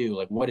need to do,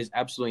 like what is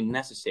absolutely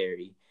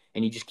necessary,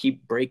 and you just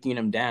keep breaking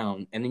them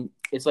down. And then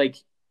it's like,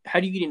 how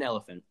do you eat an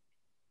elephant?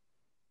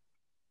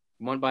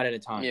 One bite at a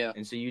time. Yeah.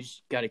 And so you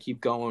just got to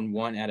keep going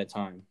one at a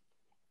time.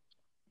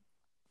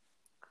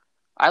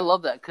 I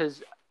love that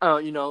because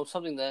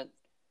something that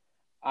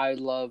I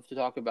love to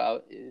talk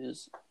about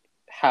is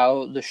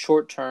how the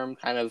short term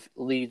kind of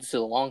leads to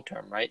the long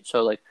term, right?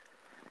 So like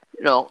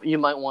you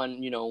might want,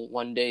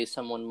 one day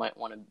someone might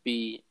want to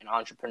be an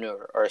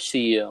entrepreneur or a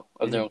CEO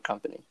of their Mm-hmm. own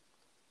company.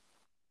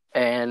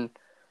 And,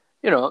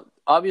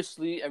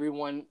 obviously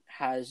everyone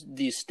has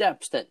these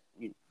steps that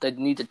they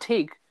need to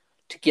take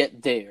to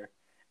get there.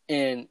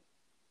 And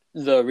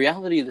the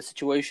reality of the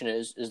situation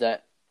is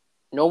that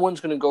No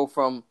one's going to go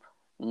from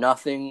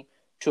nothing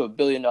to $1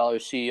 billion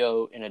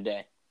CEO in a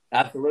day.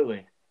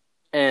 Absolutely.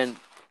 And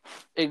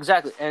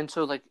exactly. And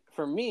so, like,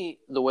 for me,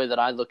 the way that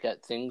I look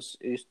at things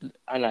is,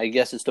 and I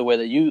guess it's the way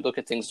that you look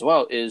at things as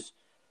well, is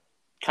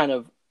kind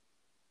of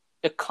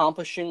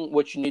accomplishing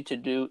what you need to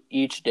do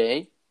each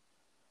day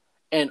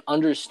and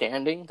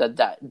understanding that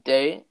that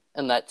day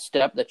and that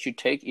step that you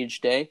take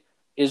each day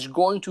is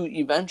going to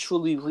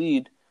eventually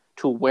lead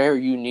to where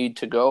you need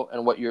to go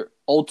and what your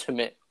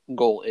ultimate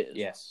goal is.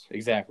 Yes,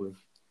 exactly.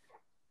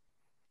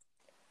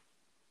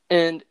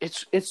 And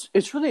it's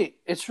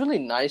really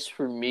nice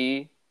for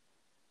me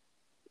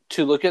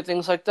to look at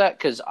things like that,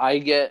 because I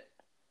get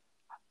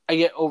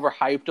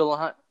overhyped a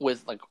lot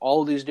with like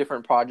all these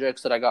different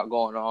projects that I got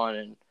going on,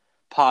 and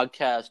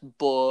podcasts,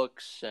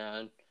 books,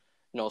 and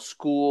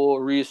school,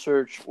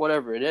 research,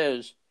 whatever it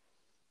is.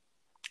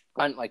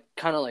 And like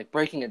kind of like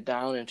breaking it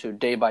down into a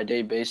day by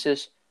day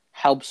basis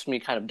helps me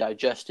kind of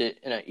digest it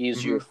in an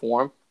easier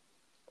form.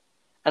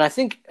 And I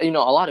think a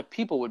lot of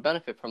people would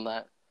benefit from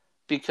that,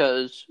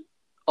 because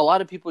a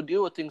lot of people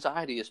deal with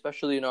anxiety,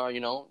 especially in our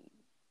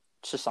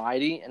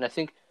society. And I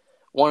think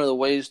one of the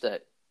ways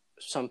that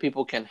some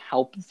people can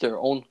help their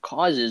own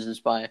causes is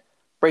by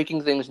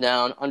breaking things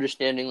down,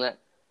 understanding that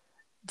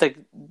like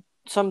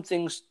some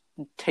things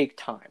take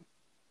time,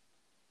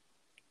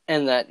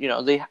 and that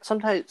they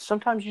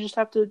sometimes you just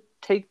have to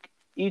take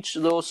each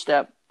little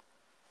step,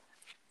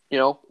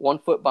 1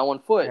 foot by 1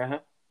 foot,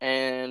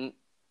 and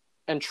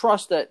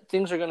trust that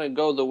things are going to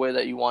go the way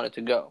that you want it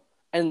to go.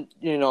 And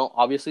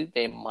obviously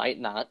they might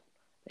not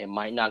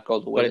go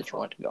the way that you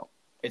want it to go.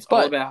 It's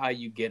all about how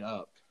you get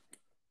up.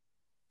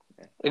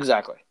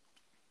 Exactly.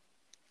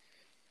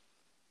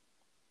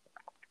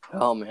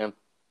 Oh man.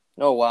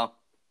 Oh wow.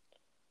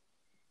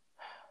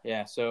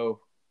 Yeah, so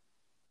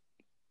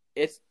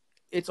it's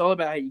all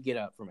about how you get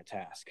up from a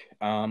task.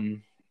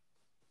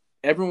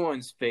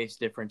 Everyone's faced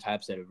different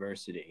types of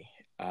adversity.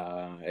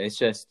 It's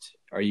just,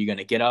 are you going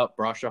to get up,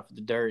 brush off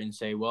the dirt, and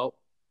say, well,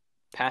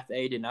 path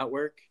A did not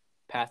work,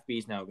 path B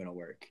is now going to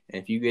work.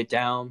 And if you get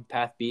down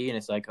path B and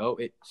it's like, oh,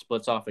 it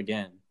splits off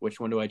again, which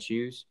one do I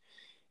choose?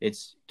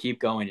 It's keep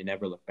going and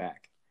never look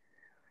back.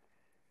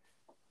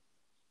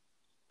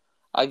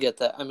 I get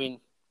that. I mean,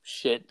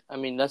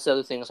 that's the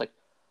other thing. It's like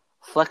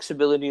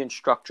flexibility and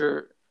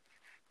structure.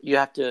 You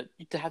have to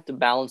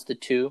balance the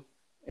two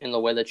in the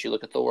way that you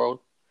look at the world,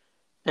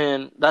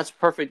 and that's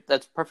perfect.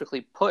 That's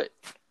perfectly put.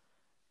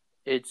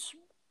 It's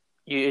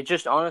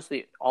just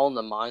honestly all in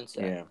the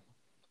mindset. Yeah.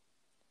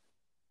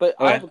 But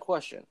I have a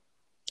question.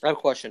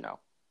 Now.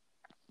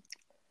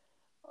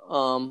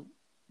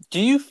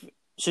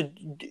 So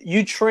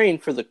you train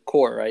for the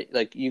Corps, right?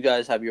 Like you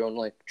guys have your own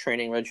like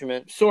training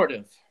regimen? Sort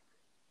of.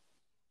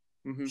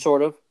 Mm-hmm.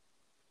 Sort of.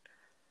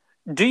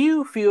 Do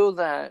you feel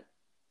that,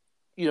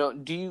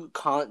 do you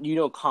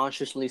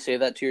consciously say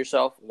that to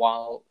yourself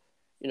while,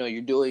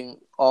 you're doing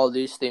all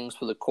these things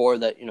for the Corps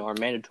that, are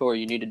mandatory,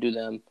 you need to do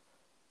them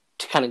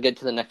to kind of get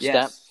to the next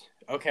step?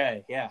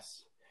 Okay,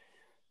 yes.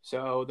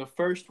 So the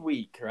first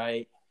week,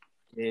 right,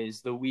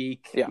 is the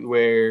week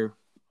where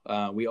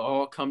we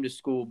all come to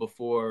school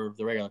before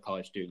the regular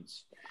college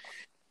students,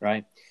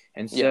 right?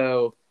 And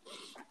so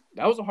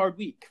that was a hard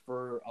week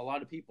for a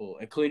lot of people,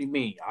 including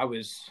me. I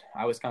was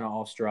kind of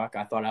awestruck.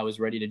 I thought I was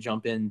ready to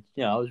jump in.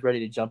 I was ready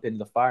to jump into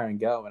the fire and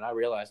go, and I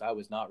realized I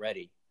was not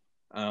ready.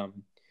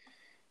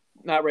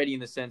 Not ready in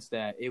the sense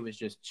that it was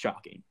just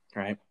shocking,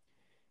 right?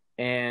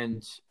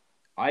 And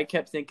I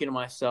kept thinking to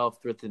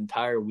myself throughout the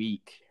entire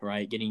week,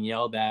 right, getting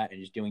yelled at and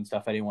just doing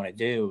stuff I didn't want to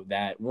do,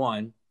 that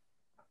one,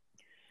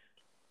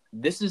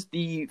 this is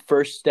the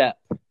first step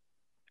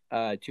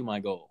to my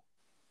goal.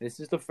 This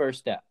is the first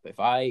step. If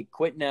I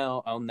quit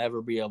now, I'll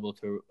never be able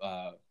to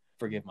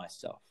forgive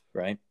myself,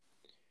 right?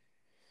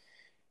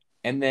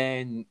 And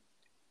then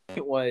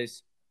it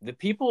was the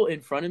people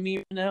in front of me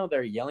right now that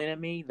are yelling at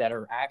me that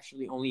are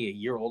actually only a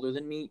year older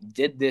than me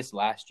did this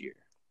last year.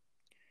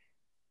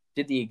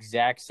 Did the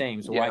exact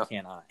same, so why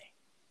can't I?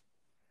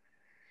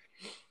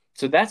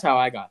 So that's how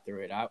I got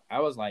through it. I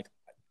was like,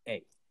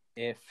 hey,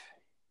 if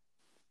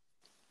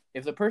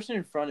the person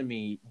in front of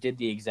me did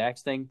the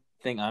exact thing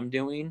I'm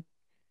doing,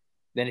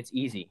 then it's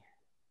easy.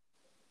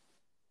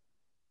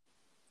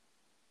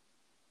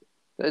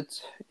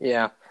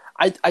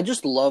 I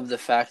just love the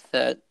fact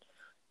that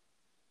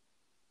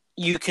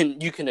you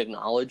can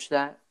acknowledge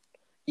that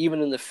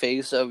even in the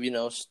face of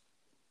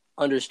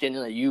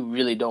understanding that you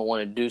really don't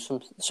want to do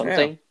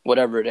something,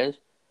 whatever it is,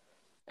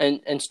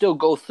 and still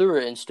go through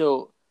it and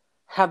still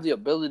have the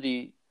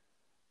ability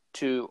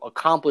to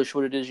accomplish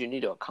what it is you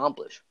need to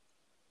accomplish.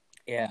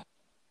 Yeah.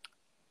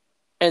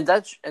 And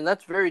that's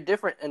very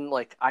different. And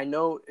like, I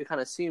know it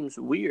kind of seems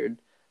weird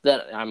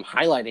that I'm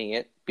highlighting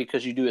it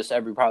because you do this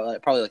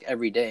probably like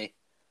every day.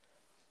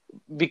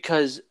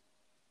 Because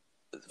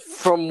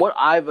from what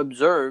I've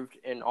observed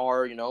in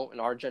our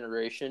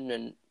generation,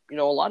 and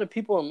a lot of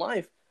people in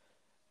life,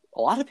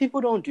 a lot of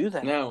people don't do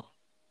that. No.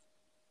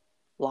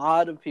 A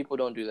lot of people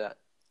don't do that.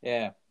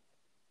 Yeah.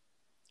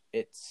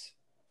 It's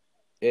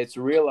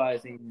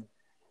realizing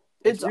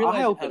It's It's eye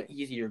realizing how opening.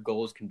 easy your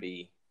goals can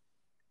be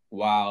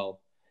while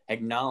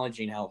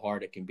acknowledging how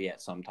hard it can be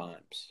at some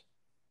times.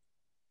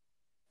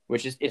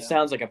 Which is, it Yeah.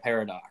 sounds like a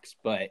paradox,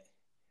 but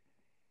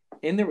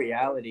in the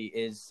reality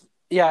is,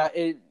 Yeah,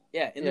 in the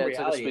it's like a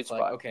reality, sweet it's like,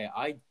 spot. okay,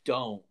 I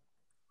don't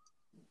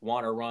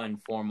want to run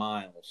 4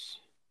 miles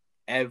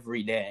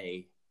every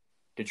day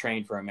to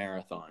train for a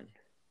marathon.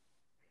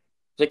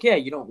 It's like, yeah,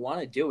 you don't want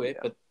to do it,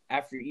 Yeah. but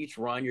after each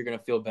run, you're going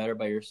to feel better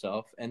by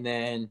yourself. And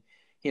then,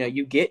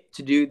 you get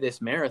to do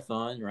this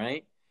marathon,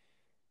 right?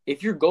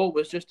 If your goal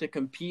was just to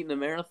compete in the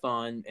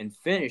marathon and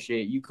finish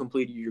it, you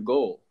completed your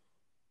goal,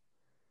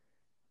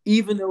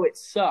 even though it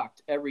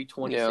sucked every Yeah.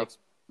 26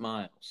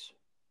 miles,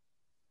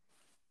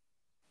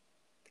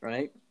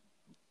 right?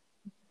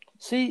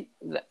 See,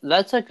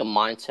 that's like a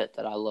mindset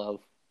that I love.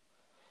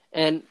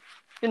 And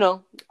you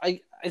know, I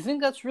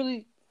think that's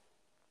really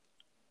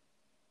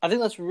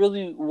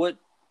what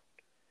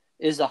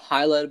is the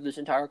highlight of this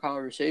entire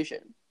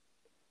conversation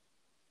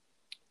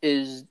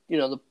is,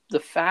 the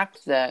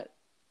fact that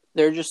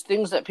there are just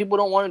things that people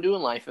don't want to do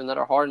in life and that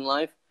are hard in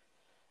life,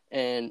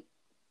 and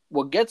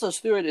what gets us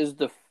through it is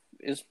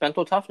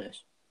mental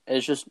toughness.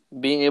 It's just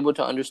being able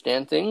to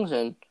understand things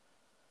and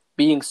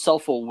being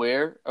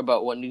self-aware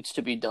about what needs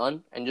to be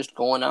done and just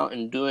going out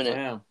and doing it.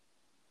 Yeah.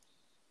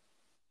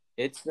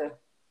 It's go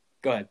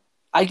ahead.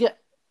 I get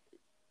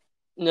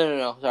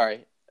no,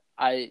 sorry.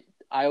 I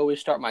always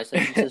start my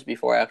sentences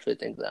before I actually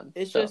think them.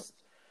 It's So, just,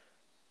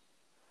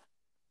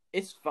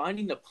 it's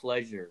finding the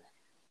pleasure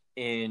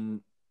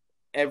in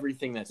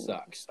everything that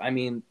sucks. I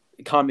mean,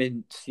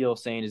 common steel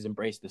saying is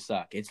embrace the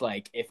suck. It's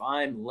like, if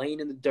I'm laying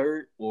in the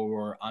dirt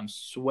or I'm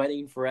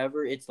sweating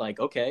forever, it's like,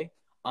 okay,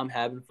 I'm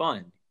having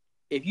fun.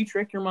 If you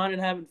trick your mind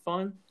into having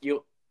fun,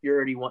 you're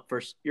already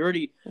you're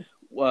already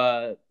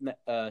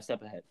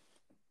step ahead.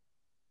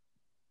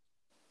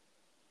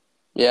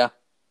 yeah.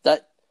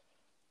 That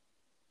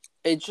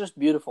it's just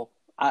beautiful.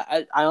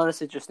 I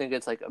honestly just think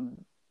it's like a,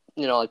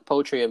 like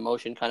poetry in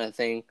motion kind of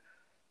thing,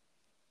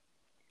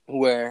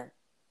 where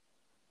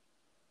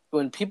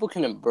when people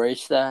can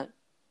embrace that,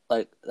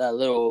 like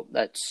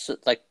embrace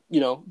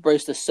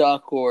the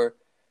suck, or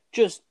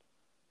just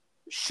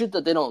shit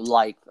that they don't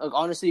like. Like,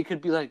 honestly, it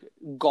could be like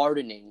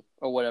gardening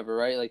or whatever,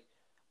 right? Like,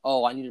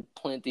 oh, I need to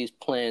plant these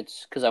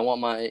plants because I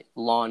want my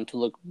lawn to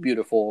look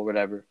beautiful or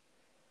whatever.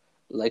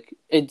 Like,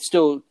 and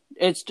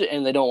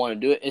they don't want to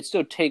do it. It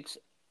still takes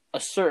a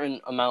certain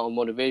amount of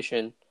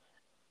motivation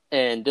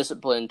and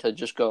discipline to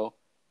just go,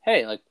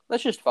 hey, like,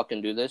 let's just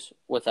fucking do this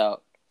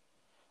without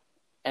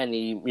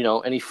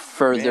any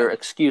further Yeah.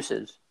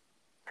 excuses.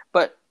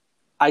 But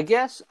I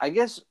guess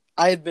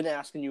I've been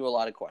asking you a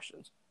lot of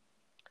questions.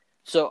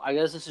 So I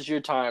guess this is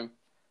your time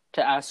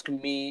to ask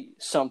me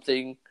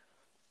something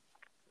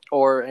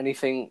or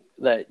anything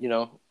that,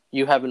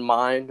 you have in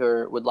mind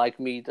or would like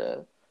me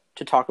to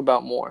talk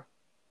about more.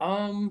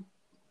 Um.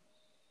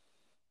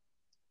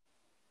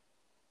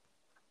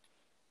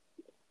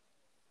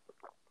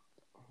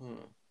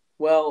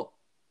 Well,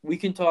 we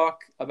can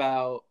talk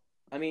about.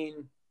 I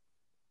mean,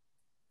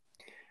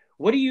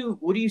 what do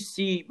you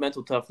see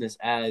mental toughness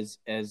as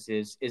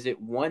is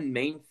it one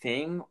main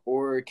thing,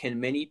 or can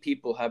many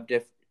people have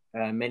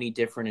many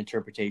different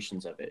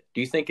interpretations of it?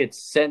 Do you think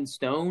it's set in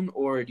stone,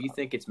 or do you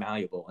think it's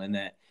malleable and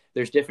that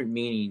there's different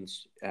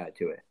meanings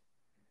to it?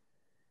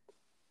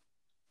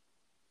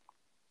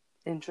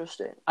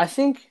 Interesting. I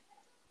think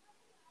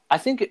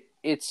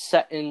it's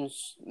set in.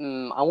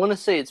 I want to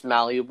say it's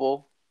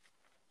malleable,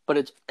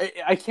 but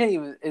I can't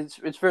even.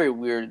 It's very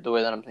weird the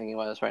way that I'm thinking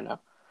about this right now.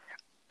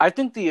 I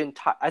think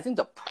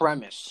the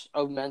premise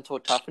of mental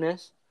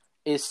toughness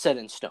is set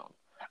in stone.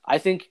 I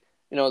think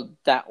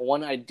that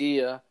one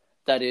idea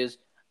that is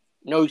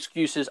no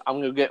excuses. I'm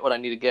gonna get what I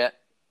need to get,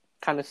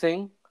 kind of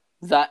thing.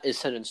 That is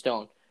set in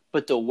stone.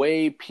 But the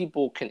way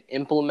people can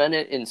implement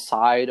it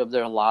inside of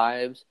their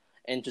lives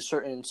and to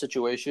certain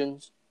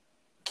situations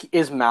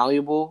is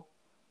malleable,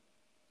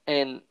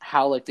 and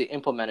how like they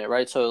implement it,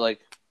 right? So like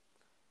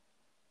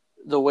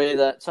the way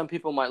that some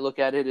people might look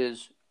at it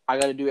is I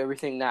got to do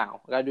everything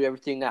now. I got to do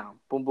everything now.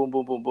 Boom, boom,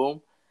 boom, boom,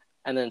 boom.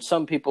 And then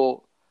some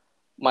people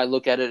might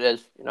look at it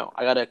as,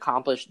 I got to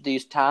accomplish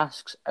these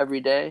tasks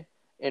every day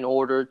in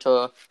order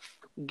to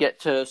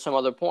get to some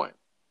other point.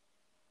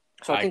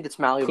 So I I think it's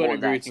malleable couldn't in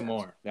agree that with you sense.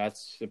 more.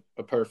 That's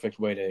a perfect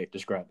way to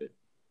describe it.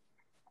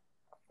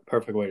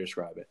 Perfect way to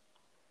describe it.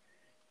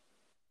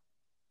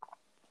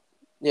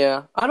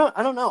 Yeah, I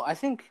don't know. I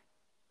think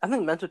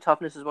mental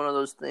toughness is one of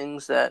those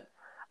things that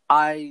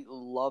I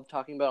love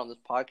talking about on this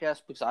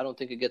podcast because I don't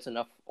think it gets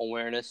enough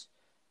awareness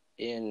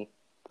in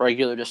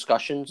regular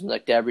discussions in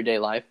like the everyday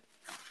life.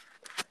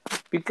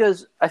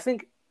 Because I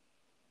think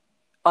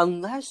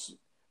unless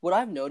what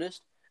I've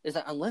noticed is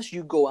that unless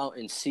you go out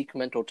and seek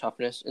mental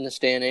toughness in this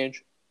day and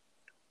age,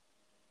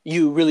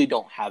 you really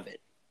don't have it.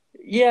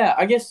 Yeah,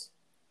 I guess.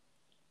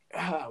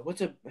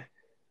 What's a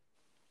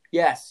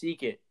Yeah,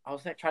 seek it. I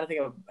was trying to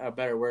think of a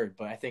better word,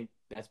 but I think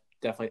that's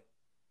definitely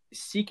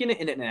seeking it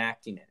and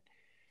enacting it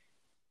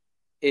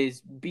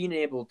is being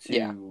able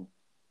Yeah. to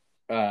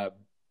uh,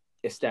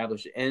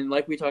 establish it. And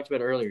like we talked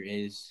about earlier,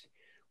 is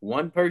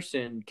one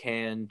person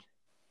can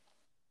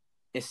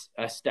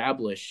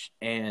establish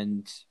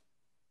and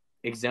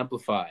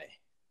exemplify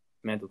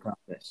mental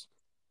toughness,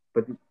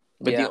 but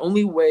the Yeah,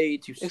 only way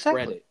to spread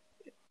exactly.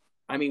 it,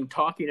 I mean,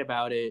 talking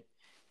about it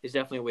is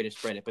definitely a way to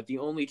spread it, but the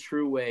only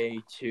true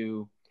way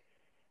to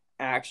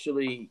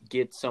actually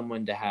get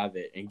someone to have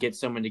it and get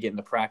someone to get in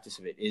the practice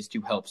of it is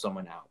to help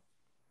someone out.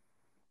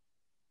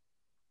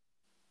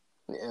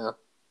 Yeah.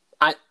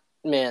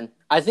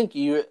 I think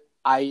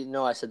I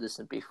know I said this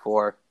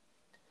before,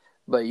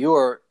 but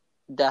you're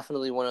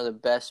definitely one of the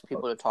best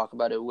people to talk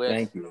about it with,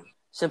 Thank you.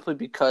 simply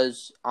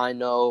because I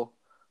know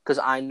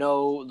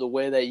the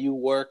way that you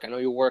work. I know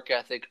your work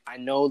ethic. I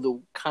know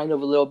the kind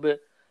of a little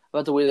bit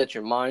about the way that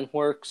your mind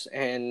works.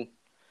 And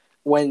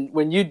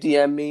when you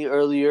DM me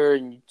earlier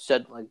and you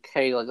said like,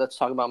 "Hey, like let's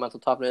talk about mental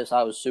toughness,"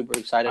 I was super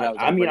excited. I was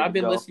I like mean, ready I've to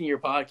been go. listening to your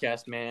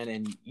podcast, man,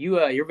 and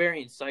you're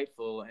very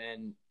insightful,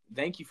 and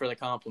thank you for the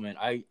compliment.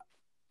 I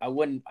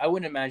wouldn't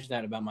imagine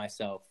that about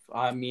myself.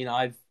 I mean,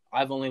 I've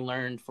only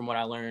learned from what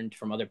I learned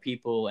from other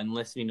people and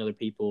listening to other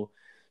people,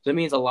 so it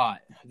means a lot.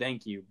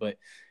 Thank you. But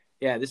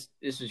yeah, this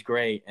is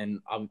great, and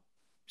I'm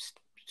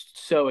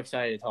so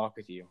excited to talk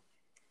with you.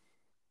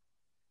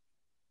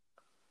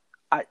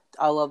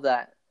 I love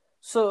that.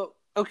 So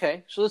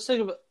okay, so let's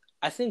think about.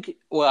 I think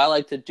what I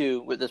like to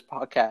do with this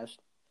podcast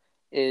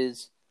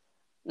is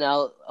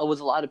now with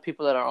a lot of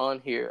people that are on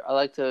here, I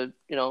like to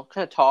kind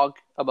of talk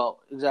about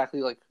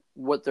exactly like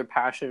what they're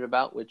passionate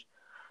about. Which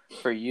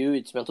for you,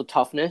 it's mental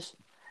toughness,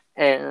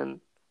 and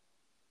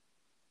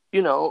a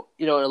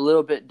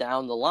little bit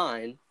down the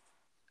line,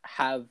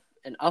 have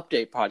an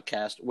update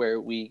podcast where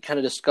we kind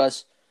of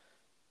discuss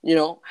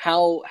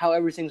how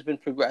everything's been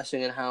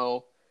progressing and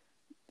how.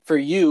 For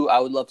you,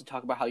 I would love to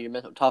talk about how your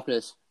mental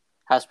toughness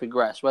has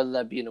progressed, whether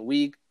that be in a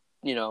week,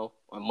 a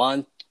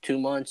month, 2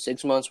 months,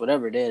 6 months,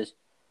 whatever it is.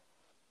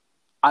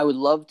 I would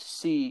love to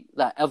see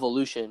that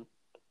evolution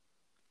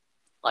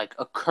like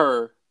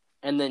occur,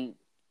 and then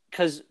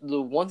because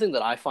the one thing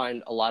that I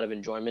find a lot of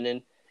enjoyment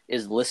in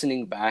is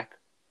listening back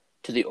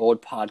to the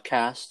old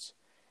podcasts,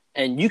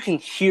 and you can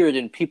hear it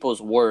in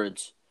people's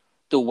words,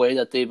 the way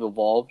that they've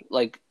evolved.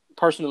 Like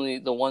personally,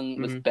 the one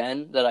Mm-hmm. with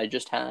Ben that I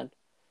just had,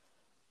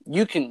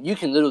 you can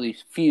literally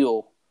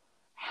feel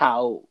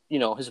how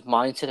his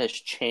mindset has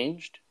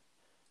changed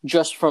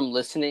just from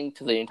listening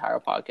to the entire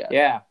podcast.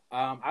 Yeah,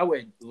 I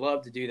would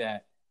love to do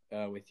that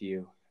with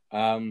you.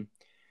 I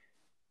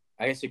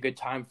guess a good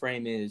time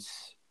frame is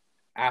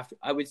after.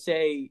 I would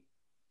say,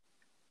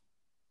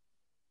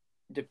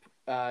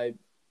 uh,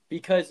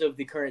 because of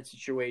the current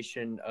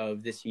situation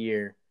of this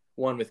year,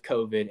 one with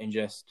COVID and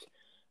just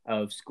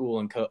of school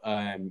and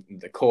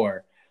the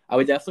core, I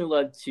would definitely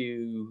love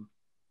to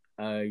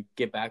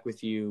get back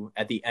with you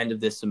at the end of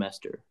this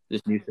semester,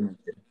 this new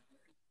semester.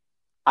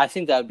 I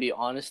think that would be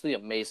honestly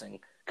amazing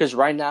because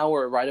right now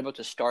we're right about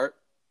to start,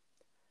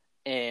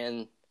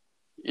 and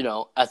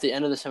at the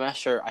end of the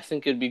semester, I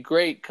think it'd be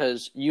great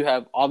because you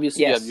have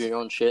Yes, your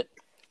own shit,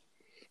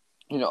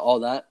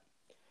 all that,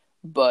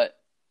 but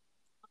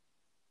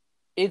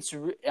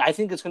I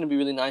think it's going to be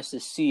really nice to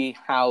see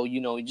how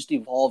you just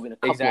evolve in a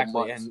couple of exactly,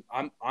 months.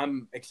 and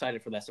I'm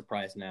excited for that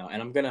surprise now,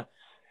 and I'm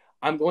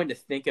going to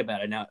think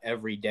about it now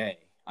every day.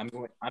 I'm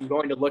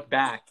going to look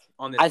back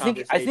on this I think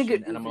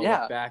conversation, and I'm going to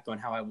look yeah. back on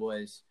how I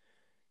was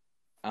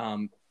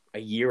a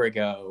year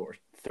ago or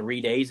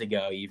 3 days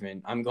ago.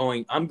 Even I'm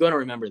going to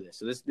remember this.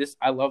 So this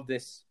I love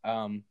this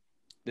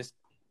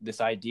this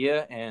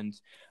idea, and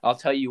I'll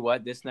tell you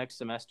what, this next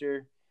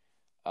semester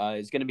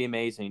is going to be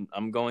amazing.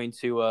 I'm going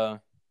to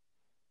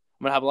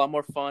have a lot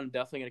more fun.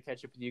 Definitely going to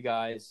catch up with you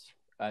guys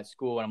at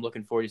school, and I'm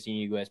looking forward to seeing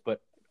you guys.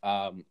 But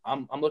I'm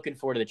looking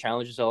forward to the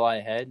challenges that lie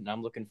ahead, and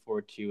I'm looking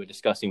forward to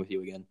discussing with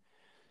you again.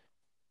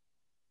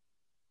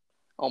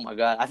 Oh my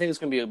god, I think it's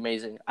gonna be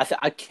amazing.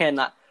 I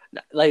cannot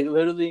like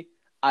literally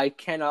I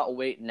cannot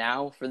wait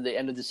now for the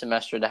end of the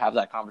semester to have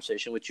that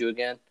conversation with you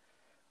again,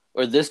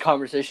 or this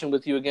conversation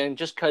with you again.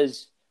 Just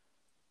because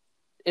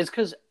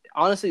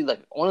honestly, like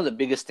one of the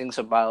biggest things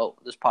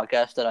about this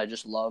podcast that I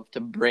just love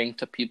to bring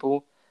to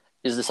people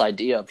is this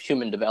idea of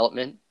human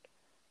development,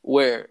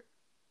 where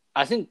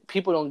I think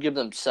people don't give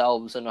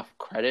themselves enough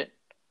credit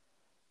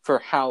for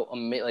how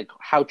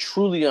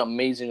truly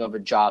amazing of a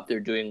job they're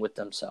doing with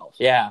themselves.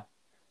 Yeah.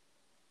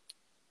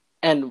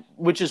 And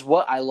which is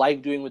what I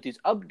like doing with these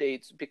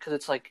updates, because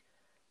it's like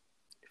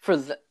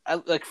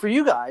for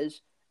you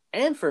guys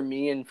and for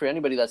me and for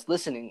anybody that's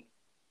listening,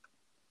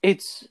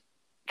 it's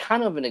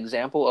kind of an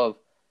example of,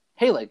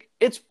 hey, like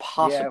it's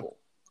possible.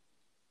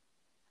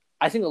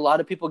 I think a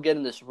lot of people get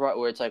in this rut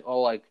where it's like,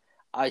 oh, like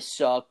I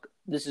suck,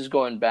 this is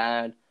going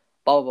bad,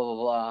 blah blah blah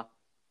blah blah.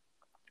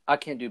 I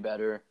can't do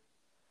better.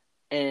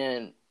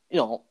 And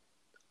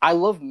I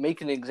love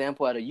making an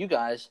example out of you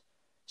guys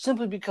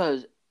simply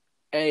because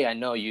I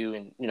know you,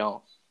 and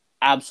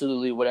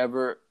absolutely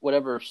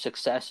whatever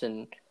success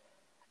and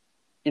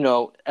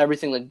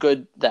everything like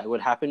good that would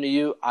happen to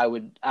you, I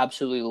would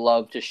absolutely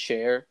love to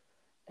share,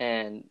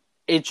 and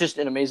it's just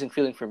an amazing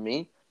feeling for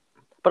me.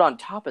 But on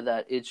top of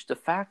that, it's the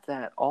fact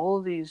that all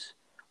of these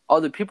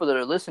other people that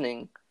are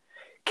listening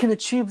can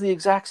achieve the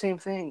exact same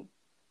thing.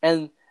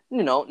 And,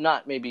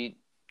 not maybe,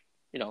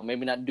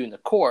 maybe not doing the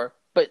core,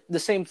 but the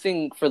same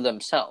thing for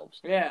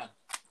themselves. Yeah.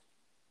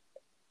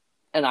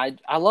 And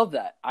I love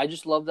that. I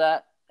just love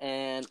that.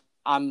 And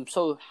I'm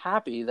so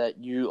happy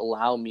that you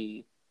allow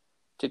me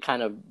to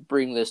kind of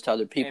bring this to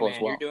other people as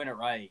well. You're doing it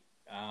right.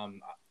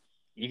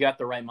 You got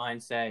the right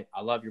mindset.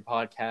 I love your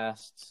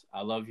podcasts.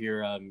 I love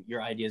your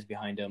ideas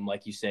behind them.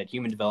 Like you said,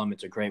 human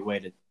development's a great way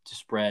to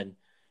spread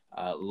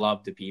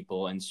love to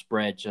people and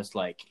spread just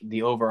like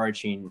the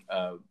overarching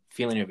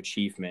feeling of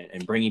achievement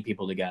and bringing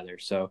people together.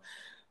 So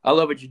I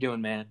love what you're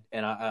doing, man.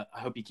 And I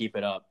hope you keep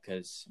it up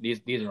because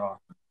these are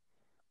awesome.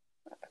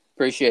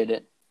 Appreciate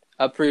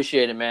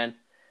it, man.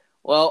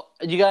 Well,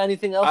 you got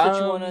anything else that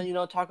you want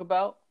to, talk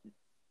about?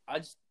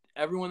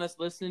 Everyone that's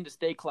listening, to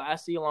stay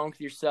classy along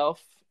with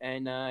yourself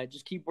and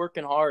just keep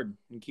working hard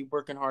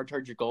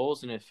towards your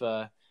goals. And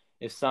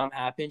if something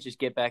happens, just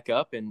get back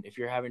up. And if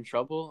you're having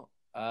trouble,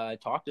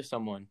 talk to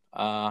someone.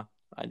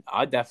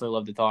 I'd definitely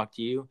love to talk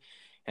to you,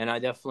 and I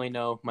definitely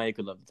know Mike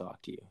would love to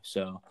talk to you.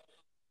 So,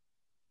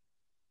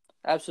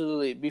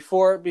 absolutely.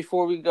 Before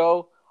we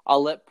go,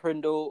 I'll let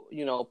Prindle,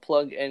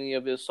 plug any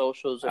of his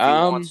socials if he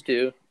wants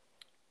to.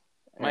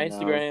 My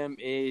Instagram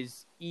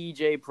is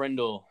EJ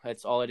Prindle.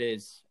 That's all it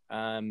is.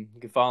 You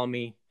can follow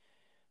me.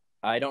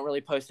 I don't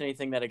really post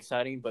anything that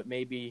exciting, but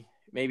maybe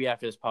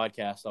after this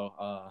podcast,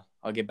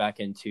 I'll get back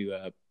into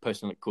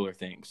posting cooler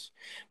things.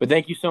 But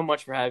thank you so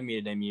much for having me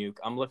today, Muke.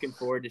 I'm looking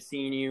forward to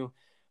seeing you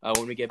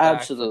when we get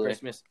back for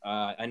Christmas.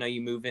 I know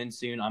you move in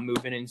soon. I'm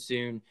moving in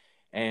soon,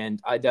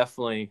 and I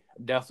definitely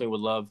would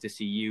love to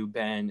see you,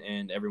 Ben,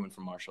 and everyone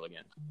from Marshall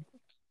again.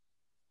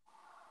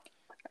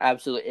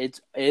 Absolutely,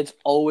 it's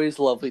always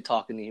lovely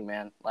talking to you,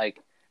 man.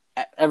 Like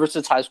ever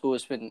since high school,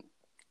 it's been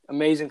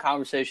amazing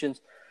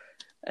conversations.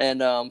 And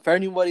for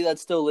anybody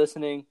that's still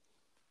listening,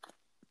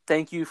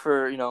 thank you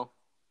for,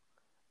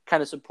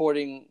 kind of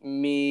supporting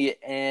me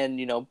and,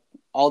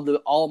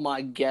 all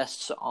my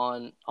guests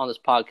on this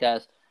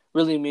podcast.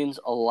 Really means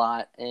a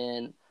lot,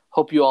 and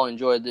hope you all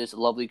enjoyed this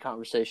lovely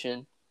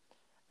conversation.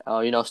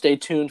 Stay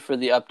tuned for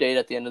the update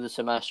at the end of the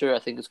semester. I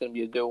think it's going to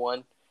be a good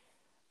one.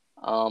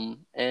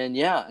 And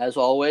yeah, as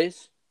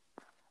always,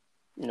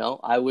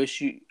 I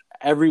wish you,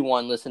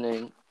 everyone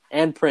listening,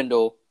 and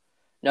Prindle,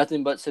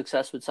 nothing but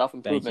success with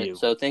self-improvement.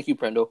 So thank you,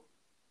 Prindle.